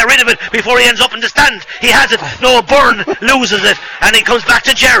needs to get rid of it before he ends up in the stand, he has it, no, Byrne loses it, and he comes back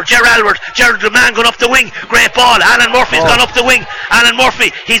to Gerard Alward, Gerard the man going up the wing, great ball, Alan Murphy's gone up the wing, Alan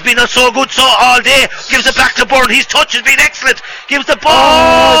Murphy, he's been so good all day, gives it back to Byrne, his touch has been excellent, gives the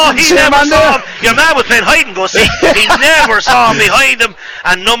ball, he never saw him, your man was playing hide and go seek, he never saw him behind him,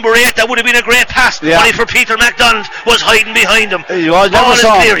 and number 8, that would have been a great pass, only for Peter MacDonald was hiding behind him, ball is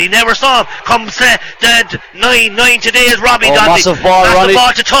clear, he never saw him, comes 9 today is Robbie Donnelly, massive ball, the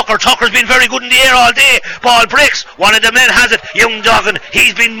ball to Tucker's been very good in the air all day, ball breaks, one of the men has it, young Duggan,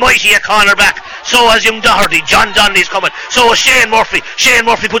 he's been mighty at cornerback, so has young Doherty, John Donnelly's coming, so is Shane Murphy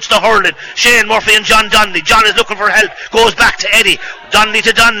puts the hurl in, Shane Murphy and John Donnelly, John is looking for help, goes back to Eddie, Donnelly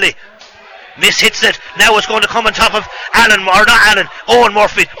to Donnelly, mishits it, now it's going to come on top of Owen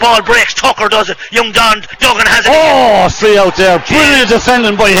Murphy, ball breaks, Tucker does it, young Duggan has it free out there, brilliant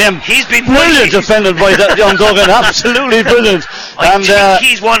defending by him, he's been brilliant defending by that young Duggan, absolutely brilliant. I think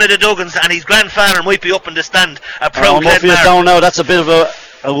he's one of the Duggans, and his grandfather might be up in the stand, a proud Murphy is down now, that's a bit of a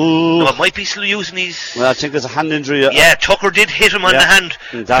no, it might be still using his. Well, I think there's a hand injury. Tucker did hit him on the hand,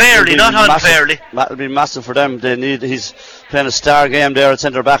 fairly, not unfairly. That'll be massive for them. He's playing a star game there at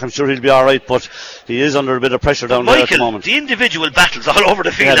centre back. I'm sure he'll be all right, but he is under a bit of pressure down there at the moment. The individual battles all over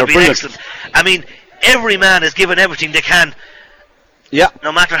the field have been excellent. I mean, every man has given everything they can. Yeah.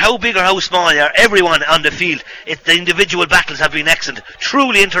 No matter how big or how small you are, everyone on the field, the individual battles have been excellent.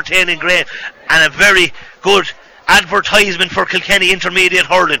 Truly entertaining, great, and a very good advertisement for Kilkenny Intermediate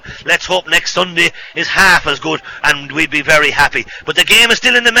Hurling. Let's hope next Sunday is half as good, and we'd be very happy. But the game is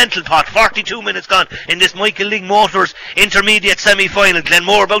still in the mental pot. 42 minutes gone in this Michael Ling Motors Intermediate semi-final.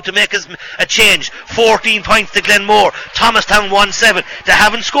 Glenmore about to make a change. 14 points to Glenmore. Thomastown 1-7. They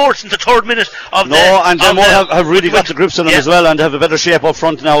haven't scored since the 3rd minute of and Glenmore have really got the grips on them as well, and have a better shape up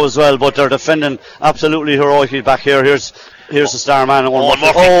front now as well, but they're defending absolutely heroically back here. Here's Here's the star man. Owen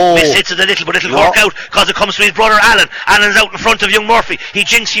Murphy mishits it a little, but it'll work out because it comes to his brother Alan. Alan's out in front of young Murphy. He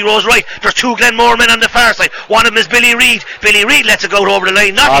jinks, he rows right. There's two Glenmore men on the far side. One of them is Billy Reid. Billy Reid lets it go over the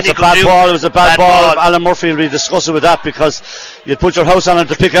line. It's a bad ball. It was a bad ball. Alan Murphy will be disgusted with that because you'd put your house on him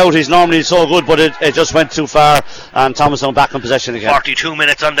to pick out. He's normally so good, but it just went too far, and Thomastown back in possession again. 42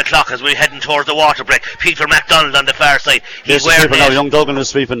 minutes on the clock as we're heading towards the water break. Peter MacDonald on the far side. He's wearing now. Young Duggan is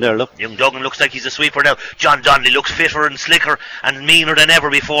sweeping there, look. Young Duggan looks like he's a sweeper now. John Donnelly looks fitter and slicker and meaner than ever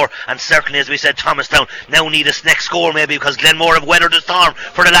before, and certainly, as we said, Thomastown now need a next score maybe because Glenmore have weathered the storm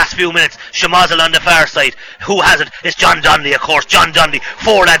for the last few minutes. Shamazel on the far side. Who has it? It's John Donnelly, of course. John Donnelly.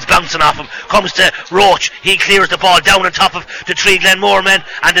 Four lads bouncing off him. Comes to Roach. He clears the ball down on top of the three Glenmore men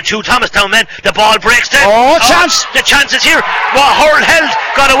and the two Thomastown men. The ball breaks down. Chance! The chance is here. Hurl held.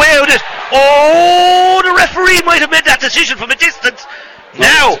 Got away with it. The referee might have made that decision from a distance.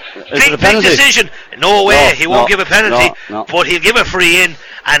 Now, big decision. No way, he won't give a penalty, but he'll give a free in.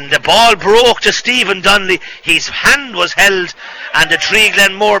 And the ball broke to Stephen Donnelly. His hand was held, and the three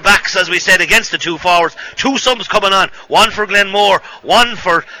Glenmore backs, as we said, against the two forwards. Two subs coming on. One for Glenmore, one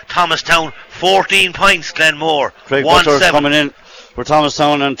for Thomastown. 14 points, Glenmore. Craig Butler is coming in for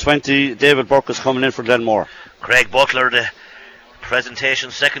Thomastown, and 20. David Burke is coming in for Glenmore. Craig Butler, the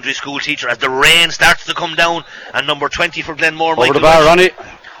presentation secondary school teacher, as the rain starts to come down, and number 20 for Glenmore. Over the bar, Ronnie.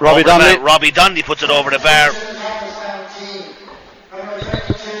 Robbie Donnelly. Robbie Donnelly puts it over the bar.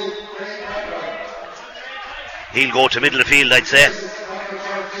 He'll go to middle of the field, I'd say.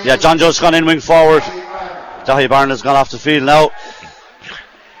 Yeah, John Joe's gone in wing forward. Dahi Barnes has gone off the field now.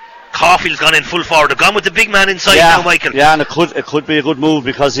 Caulfield's gone in full forward. They've gone with the big man inside now, Michael. Yeah, and it could be a good move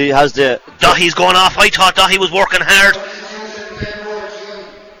because he has the... Dahi's gone off. I thought Dahi was working hard.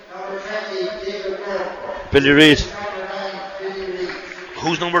 Billy Reid.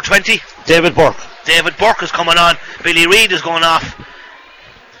 Who's number 20? David Burke. David Burke is coming on. Billy Reid is going off.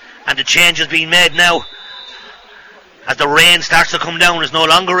 And the change has been made now. As the rain starts to come down, it's no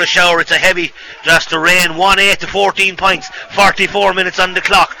longer a shower, it's a heavy just the rain. 1-8 to 14 points. 44 minutes on the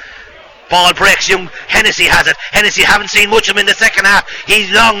clock. Ball breaks. Young Hennessy has it. Hennessy, haven't seen much of him in the second half.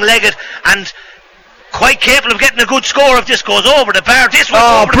 He's long-legged and quite capable of getting a good score if this goes over the bar. This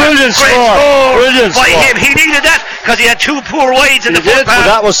was brilliant score. Brilliant by him. He needed that because he had two poor wides in the first half.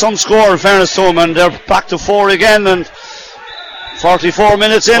 That was some score in fairness to him, and they're back to 4 again, and 44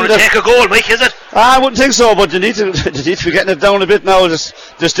 minutes in. Will it take a goal, Mike, is it? I wouldn't think so, but they need to be getting it down a bit now. There's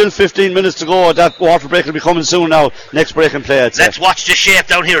still 15 minutes to go. That water break will be coming soon now. Next break and play. Let's watch the shape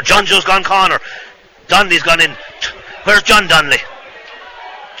down here. John Joe's gone corner. Donnelly's gone in. Where's John Donnelly?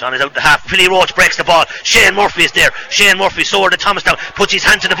 John is out the half. Billy Roach breaks the ball. Shane Murphy is there. Shane Murphy soared to Thomastown. Puts his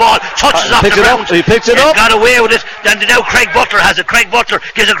hand to the ball. Touches off the ground. He picked it up. Got away with it. And now Craig Butler has it. Craig Butler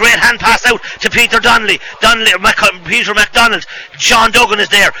gives a great hand pass out to Peter Donnelly. Peter MacDonald. Sean Duggan is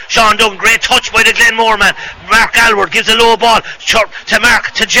there. Sean Duggan. Great touch by the Glenmore man. Mark Alward gives a low ball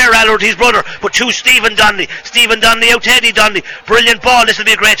to Ger Alward, his brother. But to Stephen Donnelly. Stephen Donnelly out to Eddie Donnelly. Brilliant ball. This will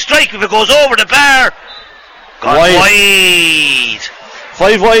be a great strike if it goes over the bar. Gone wide.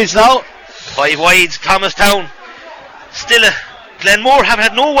 5 wides now. 5 wides, Thomastown. Still Glenmore have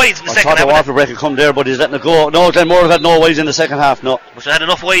had no wides in the second half. I thought the water break had come there, but he's letting it go. No, Glenmore have had no wides in the second half, no. Must have had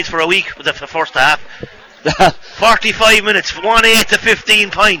enough wides for a week with the first half. 45 minutes, 1-8 to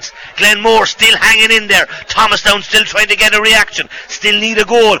 15 points. Glenmore still hanging in there. Thomastown still trying to get a reaction. Still need a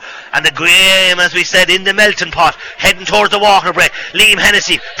goal. And the game, as we said, in the melting pot, heading towards the water break. Liam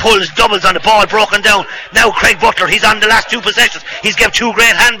Hennessy pulls doubles on the ball, broken down. Now Craig Butler, he's on the last 2 possessions. He's given 2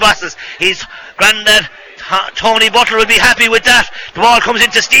 great hand passes. His granddad Tony Butler will be happy with that. The ball comes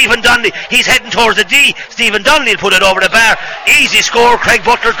into Stephen Donnelly. He's heading towards the D. Stephen Donnelly will put it over the bar. Easy score. Craig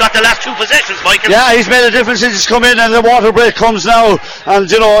Butler's got the last 2 possessions, Michael. Yeah, he's made a difference since he's come in, and the water break comes now. And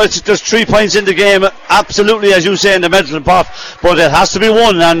you know, there's 3 points in the game. Absolutely, as you say, in the melting pot. But it has to be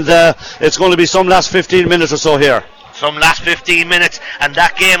won, and it's going to be some last 15 minutes or so here. Some last 15 minutes, and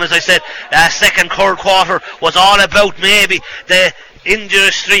that game, as I said, second, third quarter was all about maybe the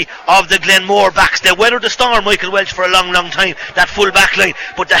industry of the Glenmore backs. They weathered the storm, Michael Welch, for a long time, that full back line,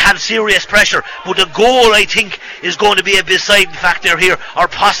 but they had serious pressure. But the goal, I think, is going to be a deciding factor here, or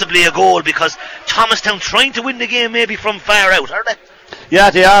possibly a goal, because Thomastown trying to win the game maybe from far out, are they? Yeah,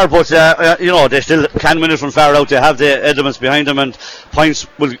 they are, but you know, they still can win it from far out. They have the elements behind them, and points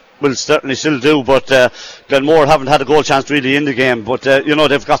will will certainly still do, but Glenmore haven't had a goal chance really in the game, but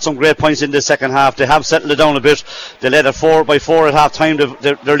they've got some great points in the second half. They have settled it down a bit. They led at 4-4 at half time.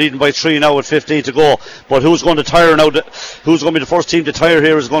 They're leading by 3 now with 15 to go, but who's going to tire now? Who's going to be the first team to tire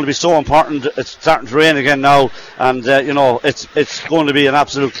here is going to be so important. It's starting to rain again now, and it's going to be an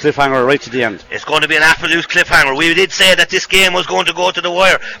absolute cliffhanger right to the end. It's going to be an absolute cliffhanger. We did say that this game was going to go to the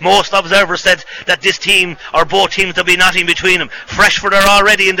wire. Most observers said that this team, or both teams, there'll be nothing between them. Freshford are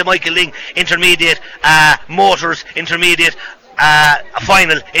already in the Michael Lyng Intermediate, Motors Intermediate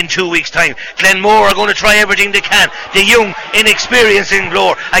final in 2 weeks' time. Glenmore are going to try everything they can. The young, inexperienced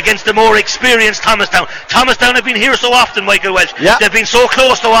Inglore against the more experienced Thomastown. Thomastown have been here so often, Michael Welch. Yeah. They've been so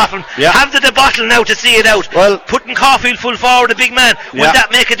close so often. Yeah. Have the bottle now to see it out. Well, putting Caulfield full forward, the big man, would that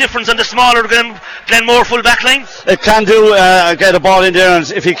make a difference on the smaller Glenmore full back line? It can do. Get a ball in there, and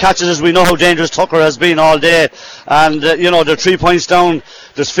if he catches it, we know how dangerous Tucker has been all day. And they're 3 points down.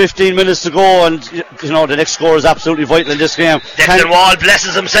 There's 15 minutes to go, and the next score is absolutely vital in this game. Declan Wall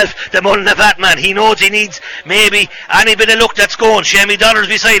blesses himself, the Mullinafat man. He knows he needs maybe any bit of luck that's going. Shamey Dollar's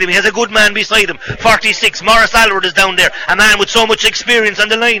beside him. He has a good man beside him. 46. Morris Alward is down there. A man with so much experience on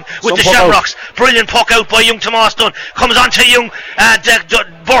the line with the Shamrocks. Brilliant puck out by young Tomas Dunn. Comes on to young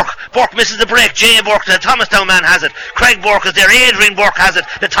Burke. Burke misses the break. Jay Burke, the Thomastown man, has it. Craig Burke is there. Adrian Burke has it.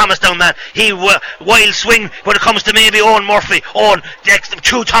 The Thomastown man. He wild swing when it comes to maybe Owen Murphy.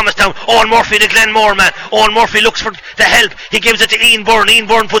 To Thomastown. Owen Murphy, the Glenmore man. Owen Murphy looks for the help. He gives it to Ian Byrne. Ian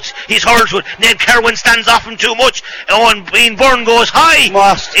Byrne puts his hurl to it. Ned Kerwin stands off him too much. Ian Byrne goes high.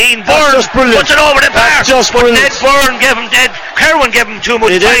 Ian Byrne puts it over the bar. But Ned Kerwin gave him too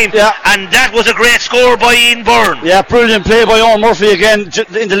much time. Yeah. And that was a great score by Ian Byrne. Yeah, brilliant play by Owen Murphy again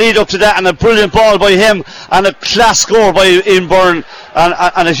in the lead up to that, and a brilliant ball by him, and a class score by Ian Byrne,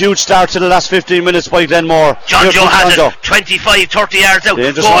 and a huge start to the last 15 minutes by Glenmore. John Joe has it 25-30 yards out.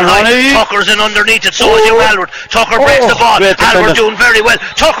 Going high. Tucker's in underneath it. So is young Alward. Tucker breaks the ball. Alward doing very well.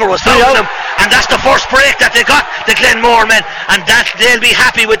 Tucker was fouling him, and that's the first break that they got, the Glenmore men, and that they'll be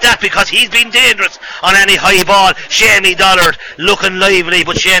happy with that, because he's been dangerous on any high ball. Shamey Dollard looking lively,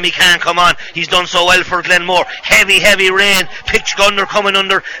 but Shamey can't come on. He's done so well for Glenmore. Heavy rain. Pitch Gunner coming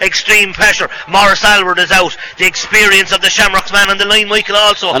under extreme pressure. Morris Alward is out. The experience of the Shamrocks man on the line, Michael,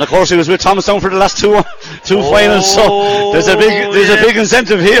 also. And of course he was with Thomastown for the last two finals, so there's a big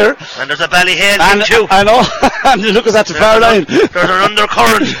incentive here. And there's a Ballyhale team too. I know. And look at that far line. There's an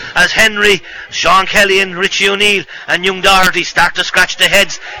undercurrent as Henry, Sean Kelly and Richie O'Neill and young Doherty start to scratch the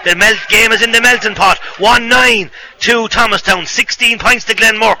heads. The game is in the melting pot. 1-9 to Thomastown. 16 points to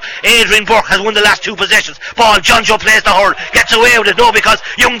Glenmore. Adrian Burke has won the last 2 possessions. Ball, John Joe plays the hurl. Gets away with it. No, because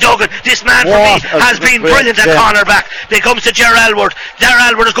young Duggan, this man for me, has been brilliant at cornerback. Then comes to Ger Alward. Ger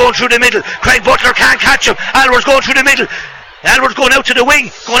Alward is going through the middle. Craig Butler can't catch him. Alward's going through the middle. Alward's going out to the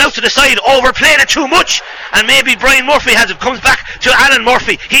wing, going out to the side, overplaying it too much, and maybe Brian Murphy has it. Comes back to Alan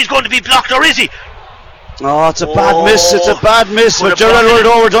Murphy. He's going to be blocked, or is he? Oh, it's a bad miss. It's a bad miss. But Gerald had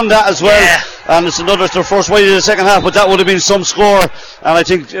overdone that as well. Yeah. And it's their first wide in the second half, but that would have been some score. And I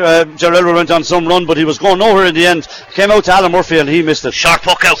think Gerald went on some run, but he was going nowhere in the end. Came out to Alan Murphy and he missed it. Short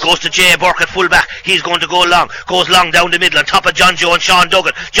puck out, goes to Jay Burke at full back. He's going to go long. Goes long down the middle on top of John Joe and Sean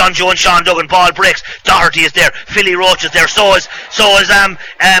Duggan. John Joe and Sean Duggan. Ball breaks. Doherty is there. Philly Roach is there. So is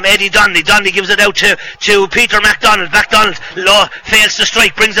Eddie Donnelly. Donnelly gives it out to Peter MacDonald. MacDonald fails to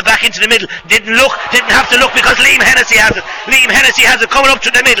strike. Brings it back into the middle. Didn't have to look because Liam Hennessy has it. Liam Hennessy has it coming up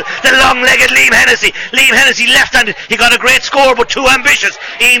to the middle. The long-legged Liam Hennessy. Liam Hennessy left-handed. He got a great score, but too ambitious.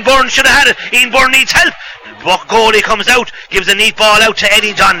 Ian Byrne should have had it. Ian Byrne needs help. Buck goalie comes out, gives a neat ball out to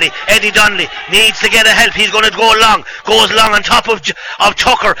Eddie Donnelly. Eddie Donnelly needs to get a help. He's going to go long. Goes long on top of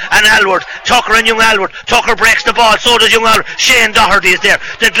Tucker and Alward. Tucker and young Alward. Tucker breaks the ball. So does young Alward. Shane Doherty is there.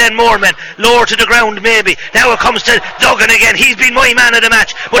 The Glenmore men. Lower to the ground maybe. Now it comes to Duggan again. He's been my man of the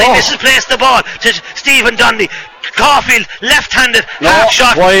match. But he misplaced the ball to Stephen Donnelly. Caulfield, left-handed, half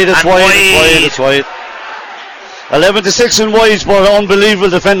shot. It's wide. 11-6 in wide, but unbelievable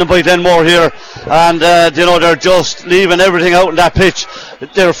defending by Glenmore here, and they're just leaving everything out in that pitch.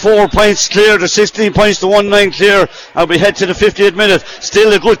 They're 4 points clear, they're 16 points to 1-9 clear, and we head to the 58th minute.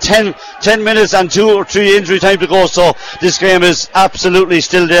 Still a good 10 minutes and 2 or 3 injury time to go, so this game is absolutely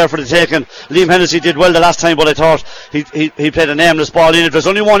still there for the taking. Liam Hennessy did well the last time, but I thought he played a nameless ball in. If there's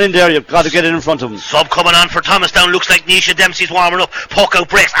only one in there, you've got to get it in front of him. Sub coming on for Thomastown. Looks like Nisha Dempsey's warming up. Puck out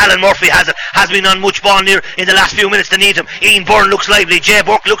breaks. Alan Murphy has it. Has been on much ball near in the last few minutes to need him. Ian Byrne looks lively. Jay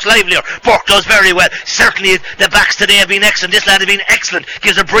Burke looks livelier. Burke does very well. Certainly the backs today have been excellent. This lad has been excellent.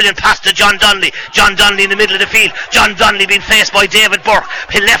 gives a brilliant pass to John Donnelly. John Donnelly in the middle of the field. John Donnelly being faced by David Burke.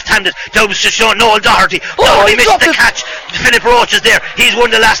 Left-handed down to Sean Noel Doherty. Doherty missed the catch. Philip Roach is there. He's won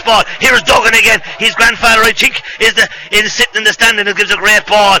the last ball. Here's Duggan again. His grandfather, I think, is sitting in the stand, and it gives a great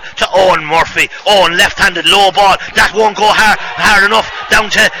ball to Owen Murphy. Owen left-handed low ball. That won't go hard enough. Down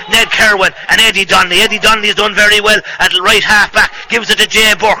to Ned Kerwin and Eddie Donnelly. Eddie Donnelly has done very well at right half back. Gives it to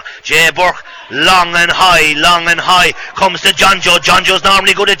Jay Burke. Jay Burke long and high, comes to John Joe. John Joe's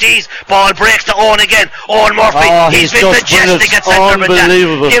normally good at these. Ball breaks to Owen again. Owen Murphy, he's been majestic at centre with that.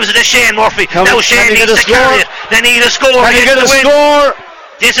 Gives it to Shane Murphy. Now Shane needs to carry it. They need a score. Can you get a score?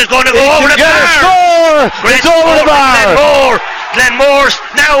 This is going to go over the bar. It's over the bar. Glenmore's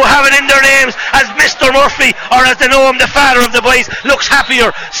now have it in their names as Mr. Murphy, or as they know him, the father of the boys, looks happier.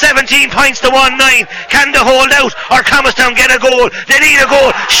 17 points to 1-9. Can they hold out, or Thomastown get a goal? They need a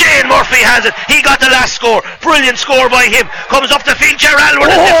goal. Shane Murphy has it. He got the last score. Brilliant score by him. Comes up the field. Gerald.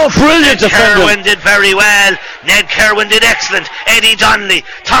 Brilliant defender. Kerwin did very well. Ned Kerwin did excellent. Eddie Donnelly.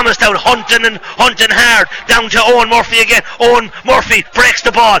 Thomastown hunting hard. Down to Owen Murphy again. Owen Murphy breaks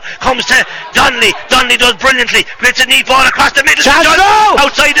the ball. Comes to Donnelly. Donnelly does brilliantly. Blitz a neat ball across the middle.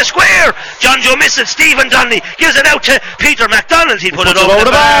 Outside the square. John Joe misses. Stephen Donnelly gives it out to Peter MacDonald. He put it over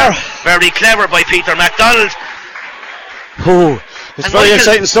the bar. Very clever by Peter MacDonald. It's very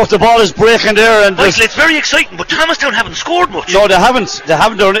exciting stuff. The ball is breaking there, and Michael, it's very exciting, but Thomastown haven't scored much. No, they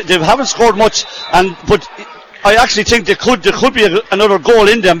haven't scored much, but I actually think there could be another goal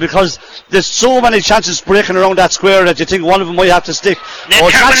in them, because there's so many chances breaking around that square that you think one of them might have to stick. Ned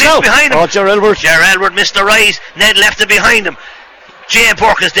Kerwin is behind him. Ger Elbert missed the rise. Ned left it behind him. Jay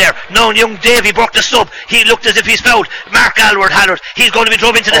Burke is there. No, young Davy Burke the sub. He looked as if he's fouled. Mark Alward had it. He's going to be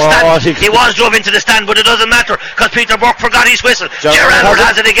drove into the stand. He was drove into the stand, but it doesn't matter, because Peter Burke forgot his whistle. Ger Alward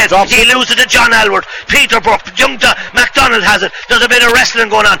has it again. He loses to John Alward. Peter Burke, young MacDonald has it. There's a bit of wrestling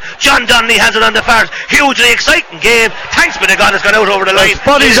going on. John Donnelly has it on the far. Hugely exciting game. Thanks be to God it's gone out over the line. There's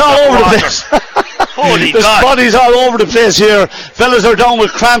bodies all over the place. Holy There's God. bodies all over the place here. Fellas are down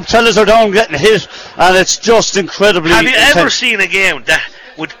with cramp. Fellas are down getting hit, and it's just incredibly Have you intense. ever seen a game that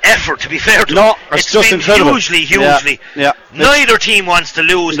with effort, to be fair to no, it's just been incredible. hugely. Yeah. Neither team wants to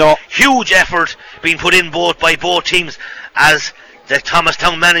lose. No. Huge effort being put in by both teams as the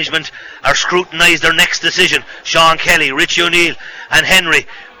Thomastown management are scrutinised their next decision. Sean Kelly, Richie O'Neill and Henry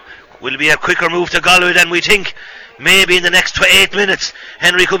will be a quicker move to Galway than we think. Maybe in the next 8 minutes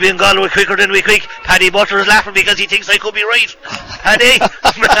Henry could be in Galway quicker than we think. Paddy Butler is laughing because he thinks I could be right. Paddy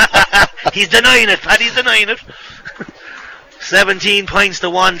he's denying it. Paddy's denying it. 17 points to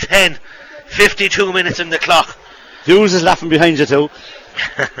 110. 52 minutes in the clock. Hughes is laughing behind you too.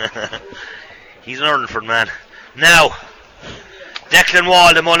 He's an Irelandford man. Now, Declan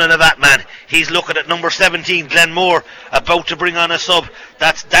Wall, the Mullen of that man. He's looking at number 17, Glenmore, about to bring on a sub.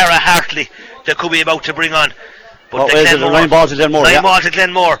 That's Dara Hartley that could be about to bring on. But line ball to Glenmore. Line ball to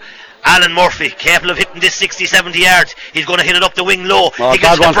Glenmore. Alan Murphy, capable of hitting this 60-70 yards. He's going to hit it up the wing low. He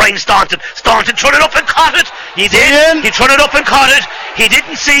gets to Brian Staunton. Staunton threw it up and caught it. He did. He threw it up and caught it. He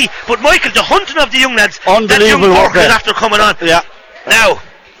didn't see. But Michael, the hunting of the young lads. Unbelievable that young work there. after coming on. Yeah. Now.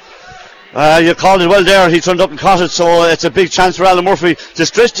 You called it well there. He turned up and caught it, so it's a big chance for Alan Murphy to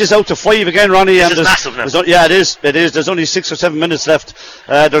stretch this out to 5 again, Ronnie. This is massive now. It is. There's only 6 or 7 minutes left.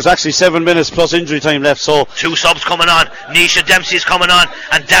 There's actually 7 minutes plus injury time left. So 2 subs coming on. Nisha Dempsey's coming on,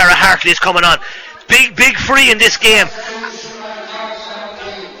 and Dara Hartley's coming on. Big free in this game.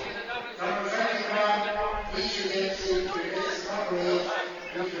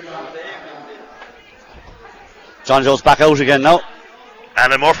 John Joe's back out again now.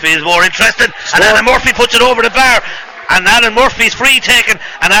 Alan Murphy is more interested, and Alan Murphy puts it over the bar, and Alan Murphy's free taken,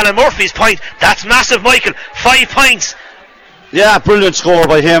 and Alan Murphy's point. That's massive, Michael. 5 points. Yeah, brilliant score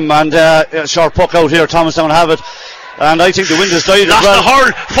by him, and short puck out here. Thomastown have it, and I think the wind has died as well. Lost the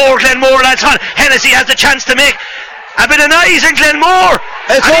hurl for Glenmore, lads on. Hennessy has the chance to make a bit of noise in Glenmore.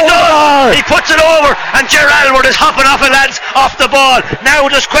 It's over. He puts it over, and Ger Alward is hopping off it, lads, off the ball. Now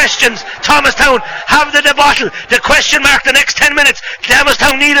there's questions. Thomastown have the bottle. The question mark the next 10 minutes.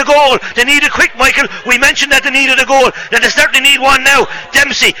 Thomastown need a goal. They need it quick, Michael. We mentioned that they needed a goal. That they certainly need one now.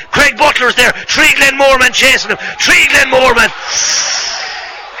 Dempsey, Craig Butler's there. 3 Glenmore men chasing him. 3 Glenmore men.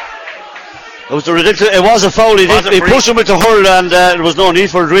 It was ridiculous. It was a foul. He pushed him with the hurl, and there was no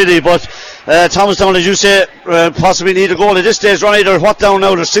need for it really. But Thomastown, as you say, possibly need a goal at this stage. Ronnie, they're what down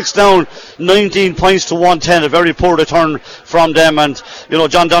now? They're 6 down, 19 points to 110. A very poor return from them. And you know,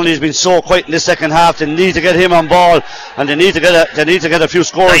 John Donnelly's been so quiet in the second half. They need to get him on ball, and they need to get a few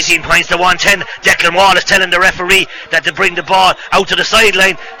scores. 19 points to 110. Declan Wall is telling the referee that to bring the ball out to the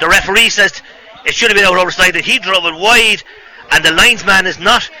sideline. The referee says it should have been out over the sideline. He drove it wide, and the linesman is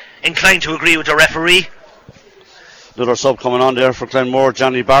not inclined to agree with the referee. Another sub coming on there for Glenmore.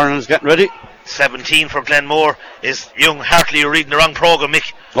 Johnny Barron is getting ready. 17 for Glenmore is young Hartley. You're reading the wrong programme,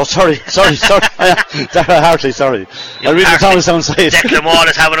 Mick. Oh, sorry. Dara Hartley, sorry. I read the Thomastown side. Declan Wall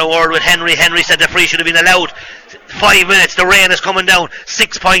is having a word with Henry. Henry said the free should have been allowed. 5 minutes, the rain is coming down.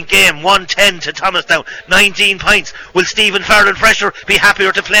 6-point game, 110 to Thomastown. 19 points. Will Stephen Farrell Fresher be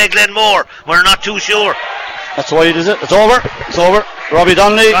happier to play Glenmore? We're not too sure. That's why it is it. It's over. Robbie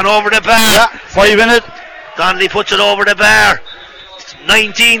Donnelly. Gone over the bar. Yeah, 5 minutes. Donnelly puts it over the bar.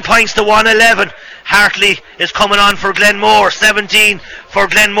 19 points to 111. Hartley is coming on for Glenmore. 17 for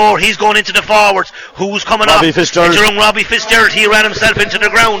Glenmore. He's going into the forwards. Who's coming Robbie off? Fitzgerald. It's young Robbie Fitzgerald. He ran himself into the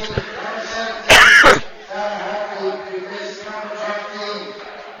ground.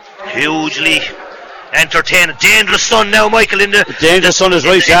 Hugely entertaining. Dangerous sun now, Michael. In the dangerous sun is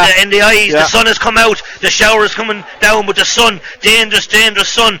right, in the eyes. Yeah. The sun has come out. The shower is coming down, but the sun, dangerous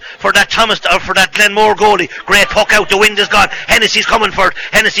sun for that for that Glenmore goalie. Great puck out. The wind is gone. Hennessy's coming for it.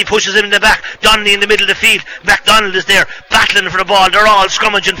 Hennessy pushes him in the back. Donnelly in the middle of the field. MacDonald is there, battling for the ball. They're all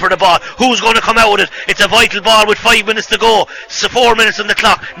scrummaging for the ball. Who's going to come out with it? It's a vital ball with 5 minutes to go. So 4 minutes on the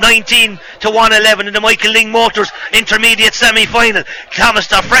clock. 19 to 111 in the Michael Ling Motors intermediate semi-final.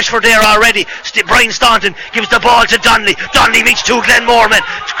 Thomastown fresh for there already. Brian Staunton gives the ball to Donnelly. Donnelly meets two Glenmore men.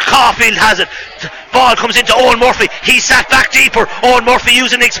 Caulfield has it. Ball comes into Owen Murphy. He sat back deeper. Owen Murphy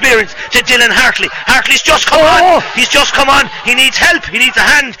using experience to Dylan Hartley. Hartley's just come on. He's just come on. He needs help. He needs a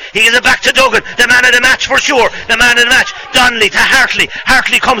hand. He gives it back to Duggan. The man of the match for sure. The man of the match. Donnelly to Hartley.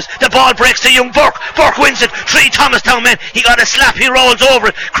 Hartley comes. The ball breaks to young Burke. Burke wins it. 3 Thomastown men. He got a slap. He rolls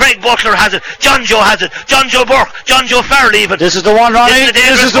over it. Craig Butler has it. John Joe has it. John Joe Burke. John Joe Farrell even. This is the one, Ronnie.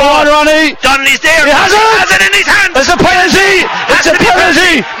 This is the one, Ronnie. Donnelly's there. He has it in his hand. It's a penalty. It's a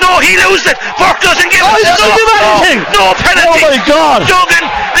penalty. No, he loses it. Burke doesn't give it. He doesn't give anything. No penalty. Oh my God. Duggan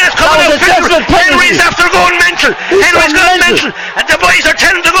is coming out. Henry's after going mental. Henry's going mental. And the boys are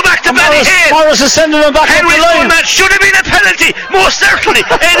telling him to go back to Ballyhale. Morris is sending him back up the line. That should have been a penalty. Most certainly.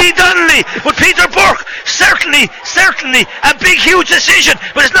 Eddie Donnelly. But Peter Burke. Certainly a big huge decision.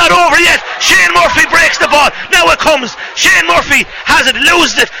 But it's not over yet. Shane Murphy breaks the ball. Now it comes. Shane Murphy has it.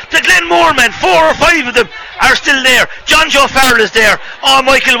 Loses it. The Glenmore men. 4 or 5 of them are still there. John Joe Farrell is there.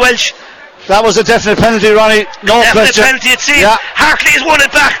 Michael Welsh. That was a definite penalty, Ronnie. No question. Penalty, it seems. Yeah. Hartley has won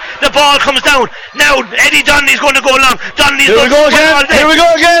it back. The ball comes down. Now Eddie Donnelly's going to go long. Donnelly's Here we go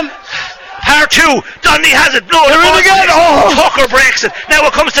again. Part 2. Donnelly has it. No, here we again. Tucker breaks it. Now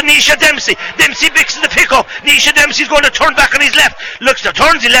it comes to Nisha Dempsey. Dempsey mixes the pick up. Nisha Dempsey's going to turn back on his left.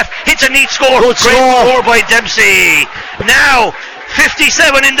 Turns his left. Hits a neat score. Great score by Dempsey. Now 57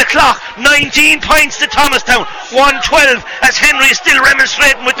 in the clock. 19 points to Thomastown. 112 as Henry is still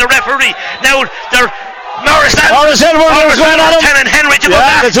remonstrating with the referee. Now they're Morris Edwards going at him. And Henry to go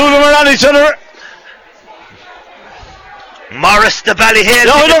back. The two of them are on each other. Morris, the Ballyhale.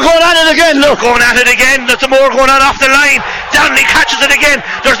 No, they're going at it again. Look, going at it again. There's more going on off the line. Donnelly catches it again.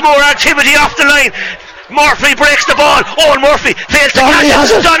 There's more activity off the line. Murphy breaks the ball. Owen Murphy fails to catch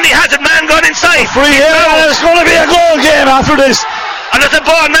it. Donnelly has it. Man gone inside. Free here. It's going to be a goal game after this. And there's a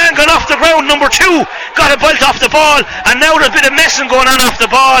ball. Man gone off the ground. Number 2 got a bolt off the ball. And now there's a bit of messing going on off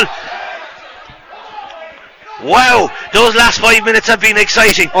the ball. Wow, those last 5 minutes have been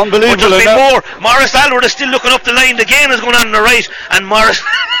exciting. Unbelievable. But there's been more. Morris Alward is still looking up the line. The game is going on the right. And Morris,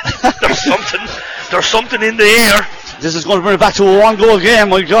 there's something in the air. This is going to bring it back to a 1-goal game.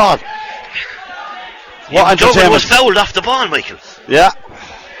 My God. What Duggan was fouled off the ball, Michael. Yeah.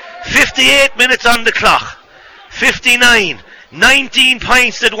 58 minutes on the clock. 59. 19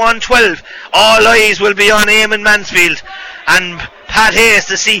 points at 112. All eyes will be on Eamon Mansfield and Pat Hayes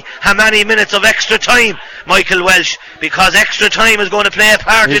to see how many minutes of extra time, Michael Welsh, because extra time is going to play a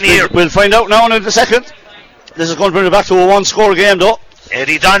part in here. We'll find out now in a second. This is going to bring it back to a 1-score game though.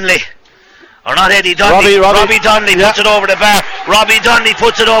 Eddie Donnelly. Or not Eddie Donnelly. Robbie Donnelly puts it over the bar. Robbie Donnelly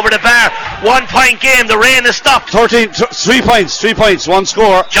puts it over the bar. 1 point game. The rain has stopped. 3 points, 1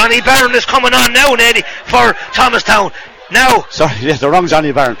 score. Johnny Barron is coming on now, Eddie, for Thomastown. Now. Sorry, yeah, the wrong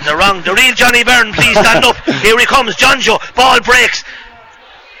Johnny Barron. The real Johnny Barron, please stand up. Here he comes, John Joe. Ball breaks.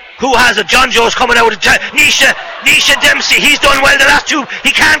 Who has it? John Joe's coming out. Nisha Dempsey. He's done well the last 2.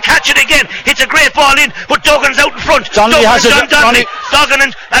 He can't catch it again. It's a great ball in, but Duggan's out in front. Duggan has it.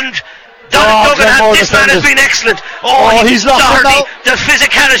 Duggan this man has been excellent. He's lost it now. The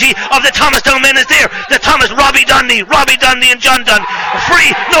physicality of the Thomastown men is there. Robbie Donnelly and John Dunn.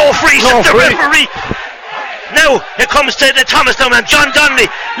 No free. The referee. Now it comes to the Thomastown man. John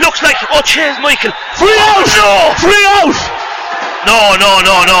Donnelly looks like cheers, Michael. Free out.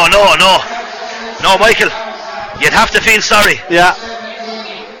 No, Michael. You'd have to feel sorry. Yeah.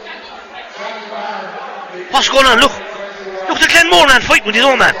 What's going on? Look, the Glenmore man fighting with his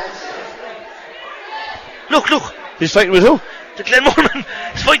own man. Look. He's fighting with who? The Glenmore man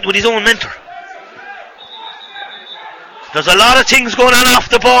is fighting with his own mentor. There's a lot of things going on off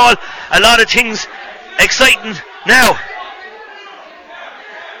the ball, a lot of things exciting now.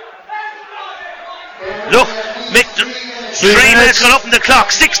 Look, 3 minutes gone up in the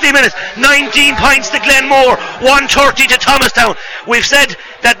clock, 60 minutes, 19 points to Glenmore, 130 to Thomastown. We've said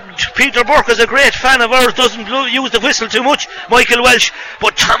that Peter Burke is a great fan of ours, doesn't use the whistle too much, Michael Welsh,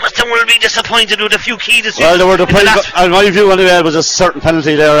 but Thomastown will be disappointed with a few key decisions. Well, there were in my view anyway, it was a certain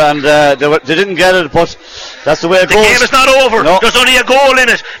penalty there, and they didn't get it, but that's the way it goes. The game is not over. No. There's only a goal in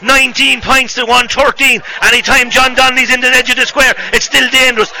it. 19 points to 113. Anytime John Donnelly's in the edge of the square, it's still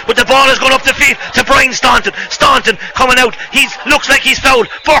dangerous, but the ball is going up the field to Brian Staunton. Staunton coming out. Looks like he's fouled.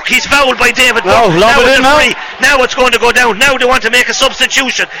 Burke, he's fouled by David Burke. Now it's a free. Now it's going to go down. Now they want to make a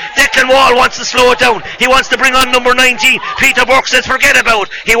substitution. Declan Wall wants to slow it down. He wants to bring on number 19. Peter Burke says forget about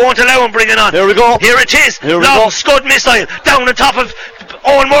it. He won't allow him bring it on. Here we go. Here it is. Long scud missile down on top of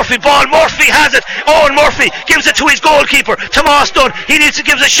Owen Murphy. Ball. Murphy has it. Owen Murphy gives it to his goalkeeper, Tomas Dunn. He needs to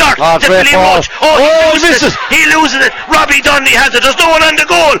give a shot to Billy Roach. He loses it. He loses it. Robbie Donnelly has it. There's no one on the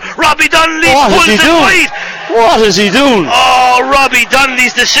goal. Robbie Donnelly pulls it wide. What is he doing? Oh, Robbie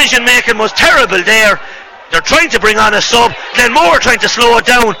Donnelly's decision making was terrible there. They're trying to bring on a sub. Glenmore are trying to slow it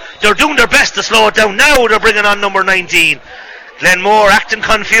down. They're doing their best to slow it down. Now they're bringing on number 19. Glenmore acting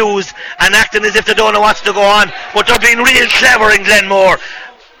confused and acting as if they don't know what's to go on, but they're being real clever in Glenmore,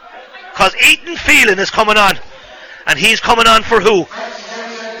 because Ethan Phelan is coming on, and he's coming on for who?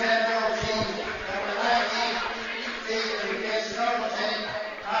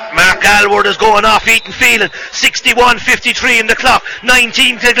 Mark Alward is going off Ethan Phelan. 61-53 in the clock.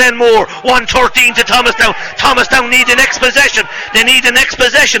 19 to Glenmore, 113 to Thomastown. Thomastown need the next possession. They need the next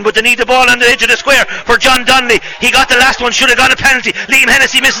possession, but they need the ball on the edge of the square for John Donnelly. He got the last one, should have got a penalty. Liam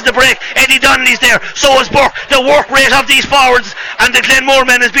Hennessy misses the break. Eddie Donnelly's there, so is Burke. The work rate of these forwards and the Glenmore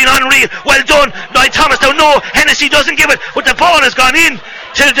men has been unreal. Well done by Thomastown. No, Hennessy doesn't give it, but the ball has gone in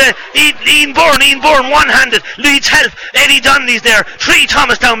to the Ian Byrne one-handed, needs help. Eddie Donnelly's there, 3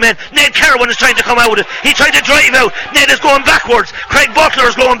 Thomastown men. Ned Kerwin is trying to come out of it. He tried to drive out. Ned is going backwards. Craig Butler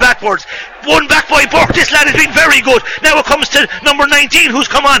is going backwards. One back by Burke. This lad has been very good. Now it comes to number 19 who's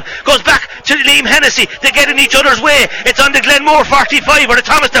come on. Goes back to Liam Hennessy. They get in each other's way. It's on the Glenmore 45 or the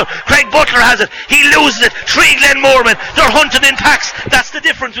Thomastown. Craig Butler has it. He loses it. 3 Glenmore men. They're hunting in packs. That's the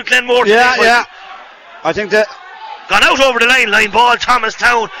difference with Glenmore. Yeah. I think that gone out over the line ball,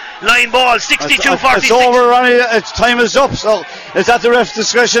 Thomastown, line ball, 62-46. It's over, Ronnie, its time is up, so it's at the ref's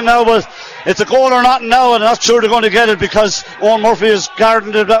discretion now, but it's a goal or not now, and I'm not sure they're going to get it because Owen Murphy is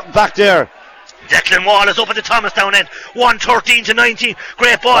guarding it back there. Declan Wall is up at the Thomastown end, 113 to 19,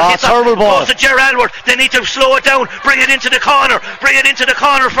 great ball, hits terrible ball. Goes to Ger Alward, they need to slow it down, bring it into the corner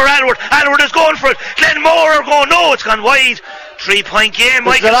for Alward. Alward is going for it, Glenmore are going, no, it's gone wide. 3-point game,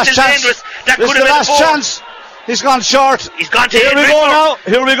 Michael, still dangerous. That could have been the last chance. He's gone short. He's gone to Here we go now.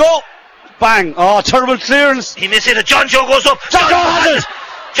 Here we go. Bang. Oh, terrible clearance. He missed it. John Joe goes up.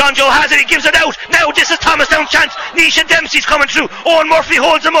 John Joe has it. He gives it out. Now this is Thomastown's chance. Nisha Dempsey's coming through. Owen Murphy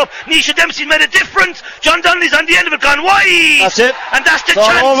holds him up. Nisha Dempsey made a difference. John Donnelly's on the end of it, gone wide. That's it. And that's the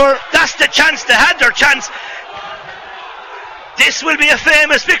chance. Over. That's the chance. They had their chance. This will be a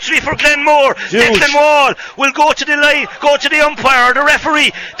famous victory for Glenmore. Huge. Declan Wall will go to the line, go to the umpire, the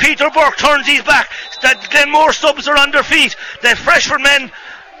referee. Peter Burke turns his back. The Glenmore subs are on their feet. The Freshford men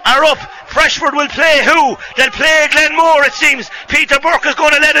are up. Freshford will play who? They'll play Glenmore, it seems. Peter Burke is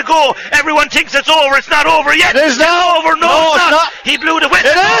going to let it go. Everyone thinks it's over. It's not over yet. It is now. Over. No, it's not. He blew the whistle.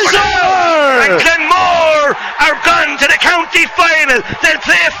 It is over. And Glenmore are gone to the county final. They'll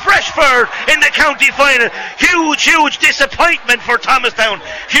play Freshford in the county final. Huge disappointment for Thomastown.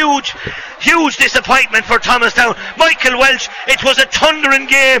 Huge disappointment for Thomastown. Michael Welch, it was a thundering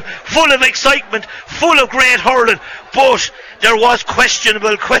game, full of excitement, full of great hurling, but there was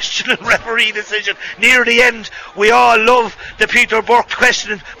questionable referee decision near the end. We all love the Peter Burke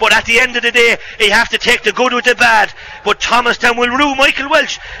questioning, but at the end of the day you have to take the good with the bad. But Thomastown will rue Michael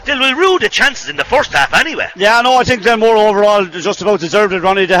Welch. They will rue the chances in the first half anyway. Yeah, no, I think Glenmore overall just about deserved it,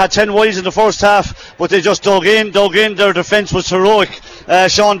 Ronnie. They had 10 wides in the first half, but they just dug in. Their defence was heroic.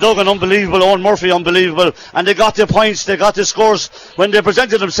 Sean Duggan, unbelievable. Owen Murphy, unbelievable. And they got the points, they got the scores when they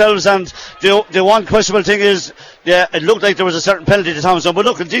presented themselves. And the one questionable thing is, yeah, it looked like there was a certain penalty to Thomastown, but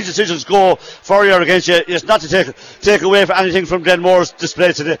look, if these decisions go for you or against you, it's not to take away for anything from Glenmore's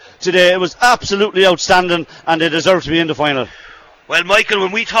display today. It was absolutely outstanding, and they deserve to be in the final. Well, Michael,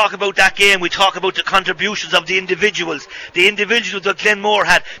 when we talk about that game, we talk about the contributions of the individuals. The individuals that Glenmore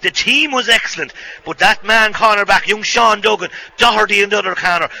had. The team was excellent, but that man cornerback, young Sean Duggan, Doherty in the other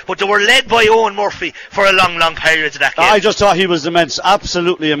corner, but they were led by Owen Murphy for a long period of that game. I just thought he was immense,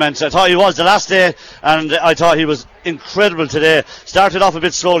 absolutely immense. I thought he was the last day, and I thought he was incredible today. Started off a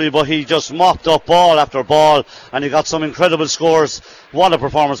bit slowly, but he just mopped up ball after ball, and he got some incredible scores. What a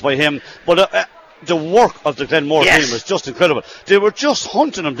performance by him. But the work of the Glenmore team was just incredible. They were just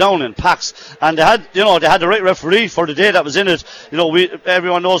hunting them down in packs, and they had the right referee for the day that was in it.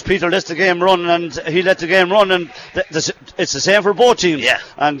 Everyone knows Peter lets the game run, and he let the game run, and it's the same for both teams. Yeah.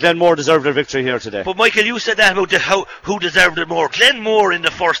 And Glenmore deserved their victory here today. But Michael, you said that about who deserved it more. Glenmore in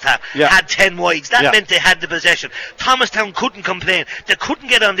the first half had 10 wides. That meant they had the possession. Thomastown couldn't complain. They couldn't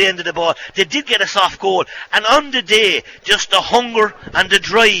get on the end of the ball. They did get a soft goal, and on the day, just the hunger and the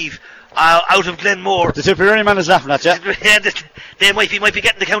drive out of Glenmore. The Tipperary man is laughing at you. They might be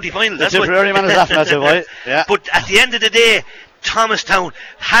getting the county final. The Tipperary man is laughing at you, boy. Yeah. But at the end of the day, Thomastown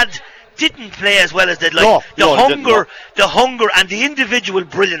didn't play as well as they'd like. The hunger and the individual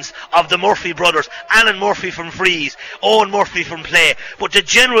brilliance of the Murphy brothers, Alan Murphy from Freeze, Owen Murphy from play, but the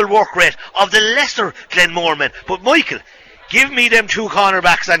general work rate of the lesser Glenmore men. But Michael, give me them two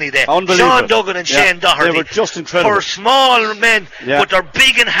cornerbacks any day. Sean Duggan and Shane Doherty. They were just incredible. For small men, but they're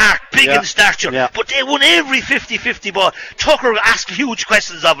big in heart, big in stature. Yeah. But they won every 50-50 ball. Tucker asked huge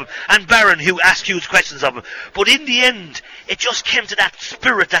questions of him, and Barron, who asked huge questions of him. But in the end, it just came to that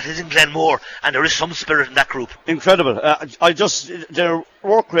spirit that is in Glenmore, and there is some spirit in that group. Incredible. Their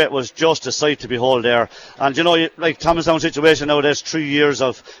work rate was just a sight to behold there. And like Thomastown's situation now, there's 3 years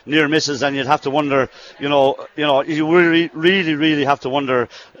of near misses, and you'd have to wonder, you really have to wonder,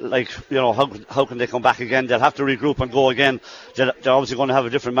 how can they come back again? They'll have to regroup and go again. They're obviously going to have a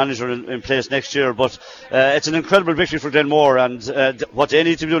different manager in place next year, but it's an incredible victory for Glenmore, and what they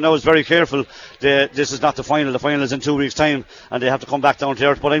need to do now is very careful. This is not the final. The final is in 2 weeks' time, and they have to come back down to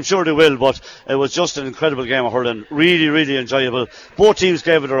earth, but I'm sure they will. But it was just an incredible game of hurling, really enjoyable. Both teams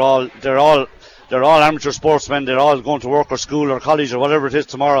gave it their all. They're all amateur sportsmen. They're all going to work or school or college or whatever it is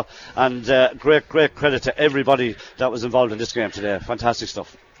tomorrow, and great credit to everybody that was involved in this game today. Fantastic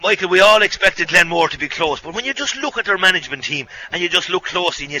stuff. Michael, we all expected Glenmore to be close, but when you just look at their management team and you just look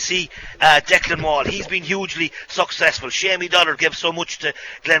closely and you see Declan Wall, he's been hugely successful. Shamey Dollard gave so much to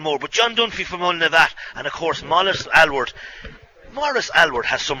Glenmore, but John Dunphy from Mulnavat, and of course Maurice Aylward. Maurice Aylward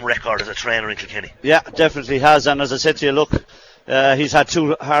has some record as a trainer in Kilkenny. Yeah, definitely has, and as I said to you, look, he's had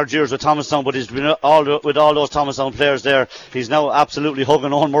 2 hard years with Thomastown, but he's been with all those Thomastown players there. He's now absolutely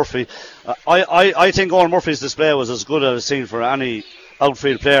hugging Owen Murphy. I think Owen Murphy's display was as good as I've seen for any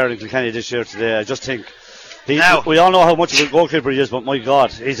outfield player in Kilkenny this year today. I just think we all know how much of a goalkeeper he is, but my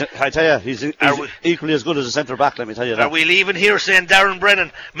God, he's equally as good as a centre back, let me tell you that. Are we leaving here saying Darren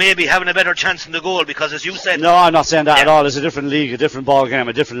Brennan maybe having a better chance in the goal? Because as you said... No, I'm not saying that at all. It's a different league, a different ball game,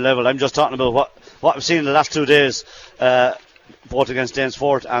 a different level. I'm just talking about what I've seen in the last 2 days, both against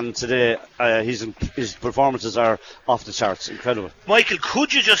Danesfort and today. His performances are off the charts. Incredible. Michael,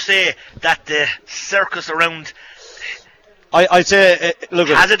 could you just say that the circus around... I'd say, look,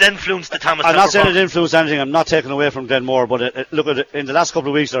 has it influenced the Thomastown? I'm not saying it influenced anything. I'm not taking away from Glenmore, but look at it, in the last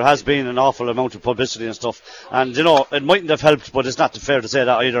couple of weeks there has been an awful amount of publicity and stuff, and it mightn't have helped, but it's not fair to say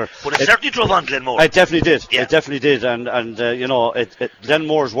that either. But it certainly drove on Glenmore. It definitely did. Yeah. It definitely did, and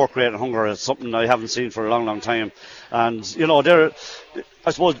Glenmore's work rate and hunger is something I haven't seen for a long time, and I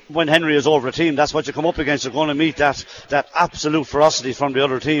suppose when Henry is over a team, that's what you come up against. You're going to meet that absolute ferocity from the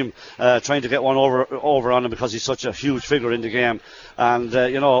other team, trying to get one over on him because he's such a huge figure in the game. And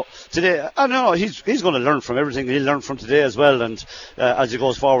today, I don't know, he's going to learn from everything. He'll learn from today as well, and as he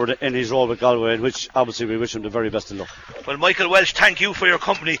goes forward in his role with Galway, in which obviously we wish him the very best of luck. Well, Michael Welsh, thank you for your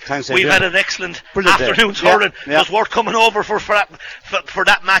company. Thanks, We've had an excellent afternoon's hurling. Yeah. It was worth coming over for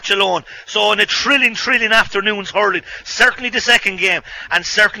that match alone. So in a thrilling afternoon's hurling, certainly the second game, and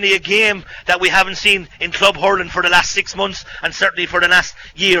certainly a game that we haven't seen in club hurling for the last 6 months, and certainly for the last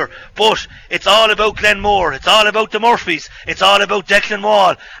year. But it's all about Glenmore, it's all about the Murphys, it's all about Declan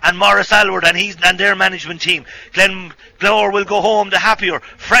Wall and Maurice Aylward and their management team. Glenmore will go home the happier.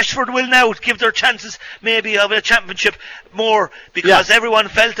 Freshford will now give their chances maybe of a championship more, because everyone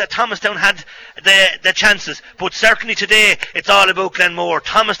felt that Thomastown had the chances, but certainly today it's all about Glenmore.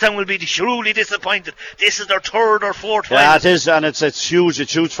 Thomastown will be truly disappointed. This is their 3rd or 4th final. Yeah, it is, and it's huge.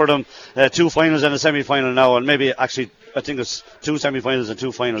 It's huge for them. 2 finals and a semi-final now, and maybe actually I think it's 2 semi-finals and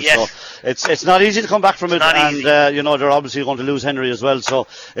 2 finals. Yes. So it's not easy to come back from it, and they're obviously going to lose Henry as well. So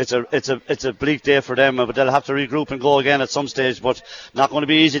it's a bleak day for them, but they'll have to regroup and go again at some stage. But not going to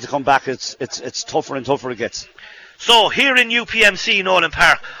be easy to come back. It's tougher and tougher it gets. So, here in UPMC Nolan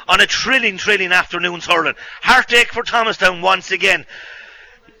Park, on a thrilling afternoon's hurling, heartache for Thomastown once again.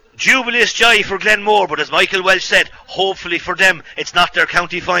 Jubileous joy for Glenmore, but as Michael Welsh said, hopefully for them, it's not their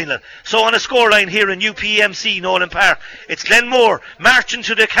county final. So on a scoreline here in UPMC Nolan Park, it's Glenmore marching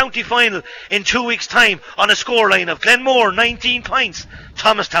to the county final in 2 weeks' time on a scoreline of Glenmore 19 points,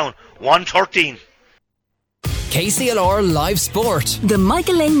 Thomastown 113. KCLR Live Sport. The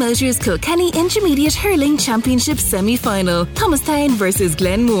Michael Lang Motors Kilkenny Intermediate Hurling Championship semi-final. Thomastown versus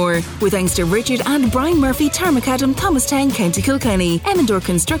Glenmore. With thanks to Richard and Brian Murphy, Tarmacadam, Thomastown, County Kilkenny. Emendor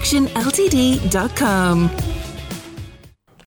Construction Ltd.com.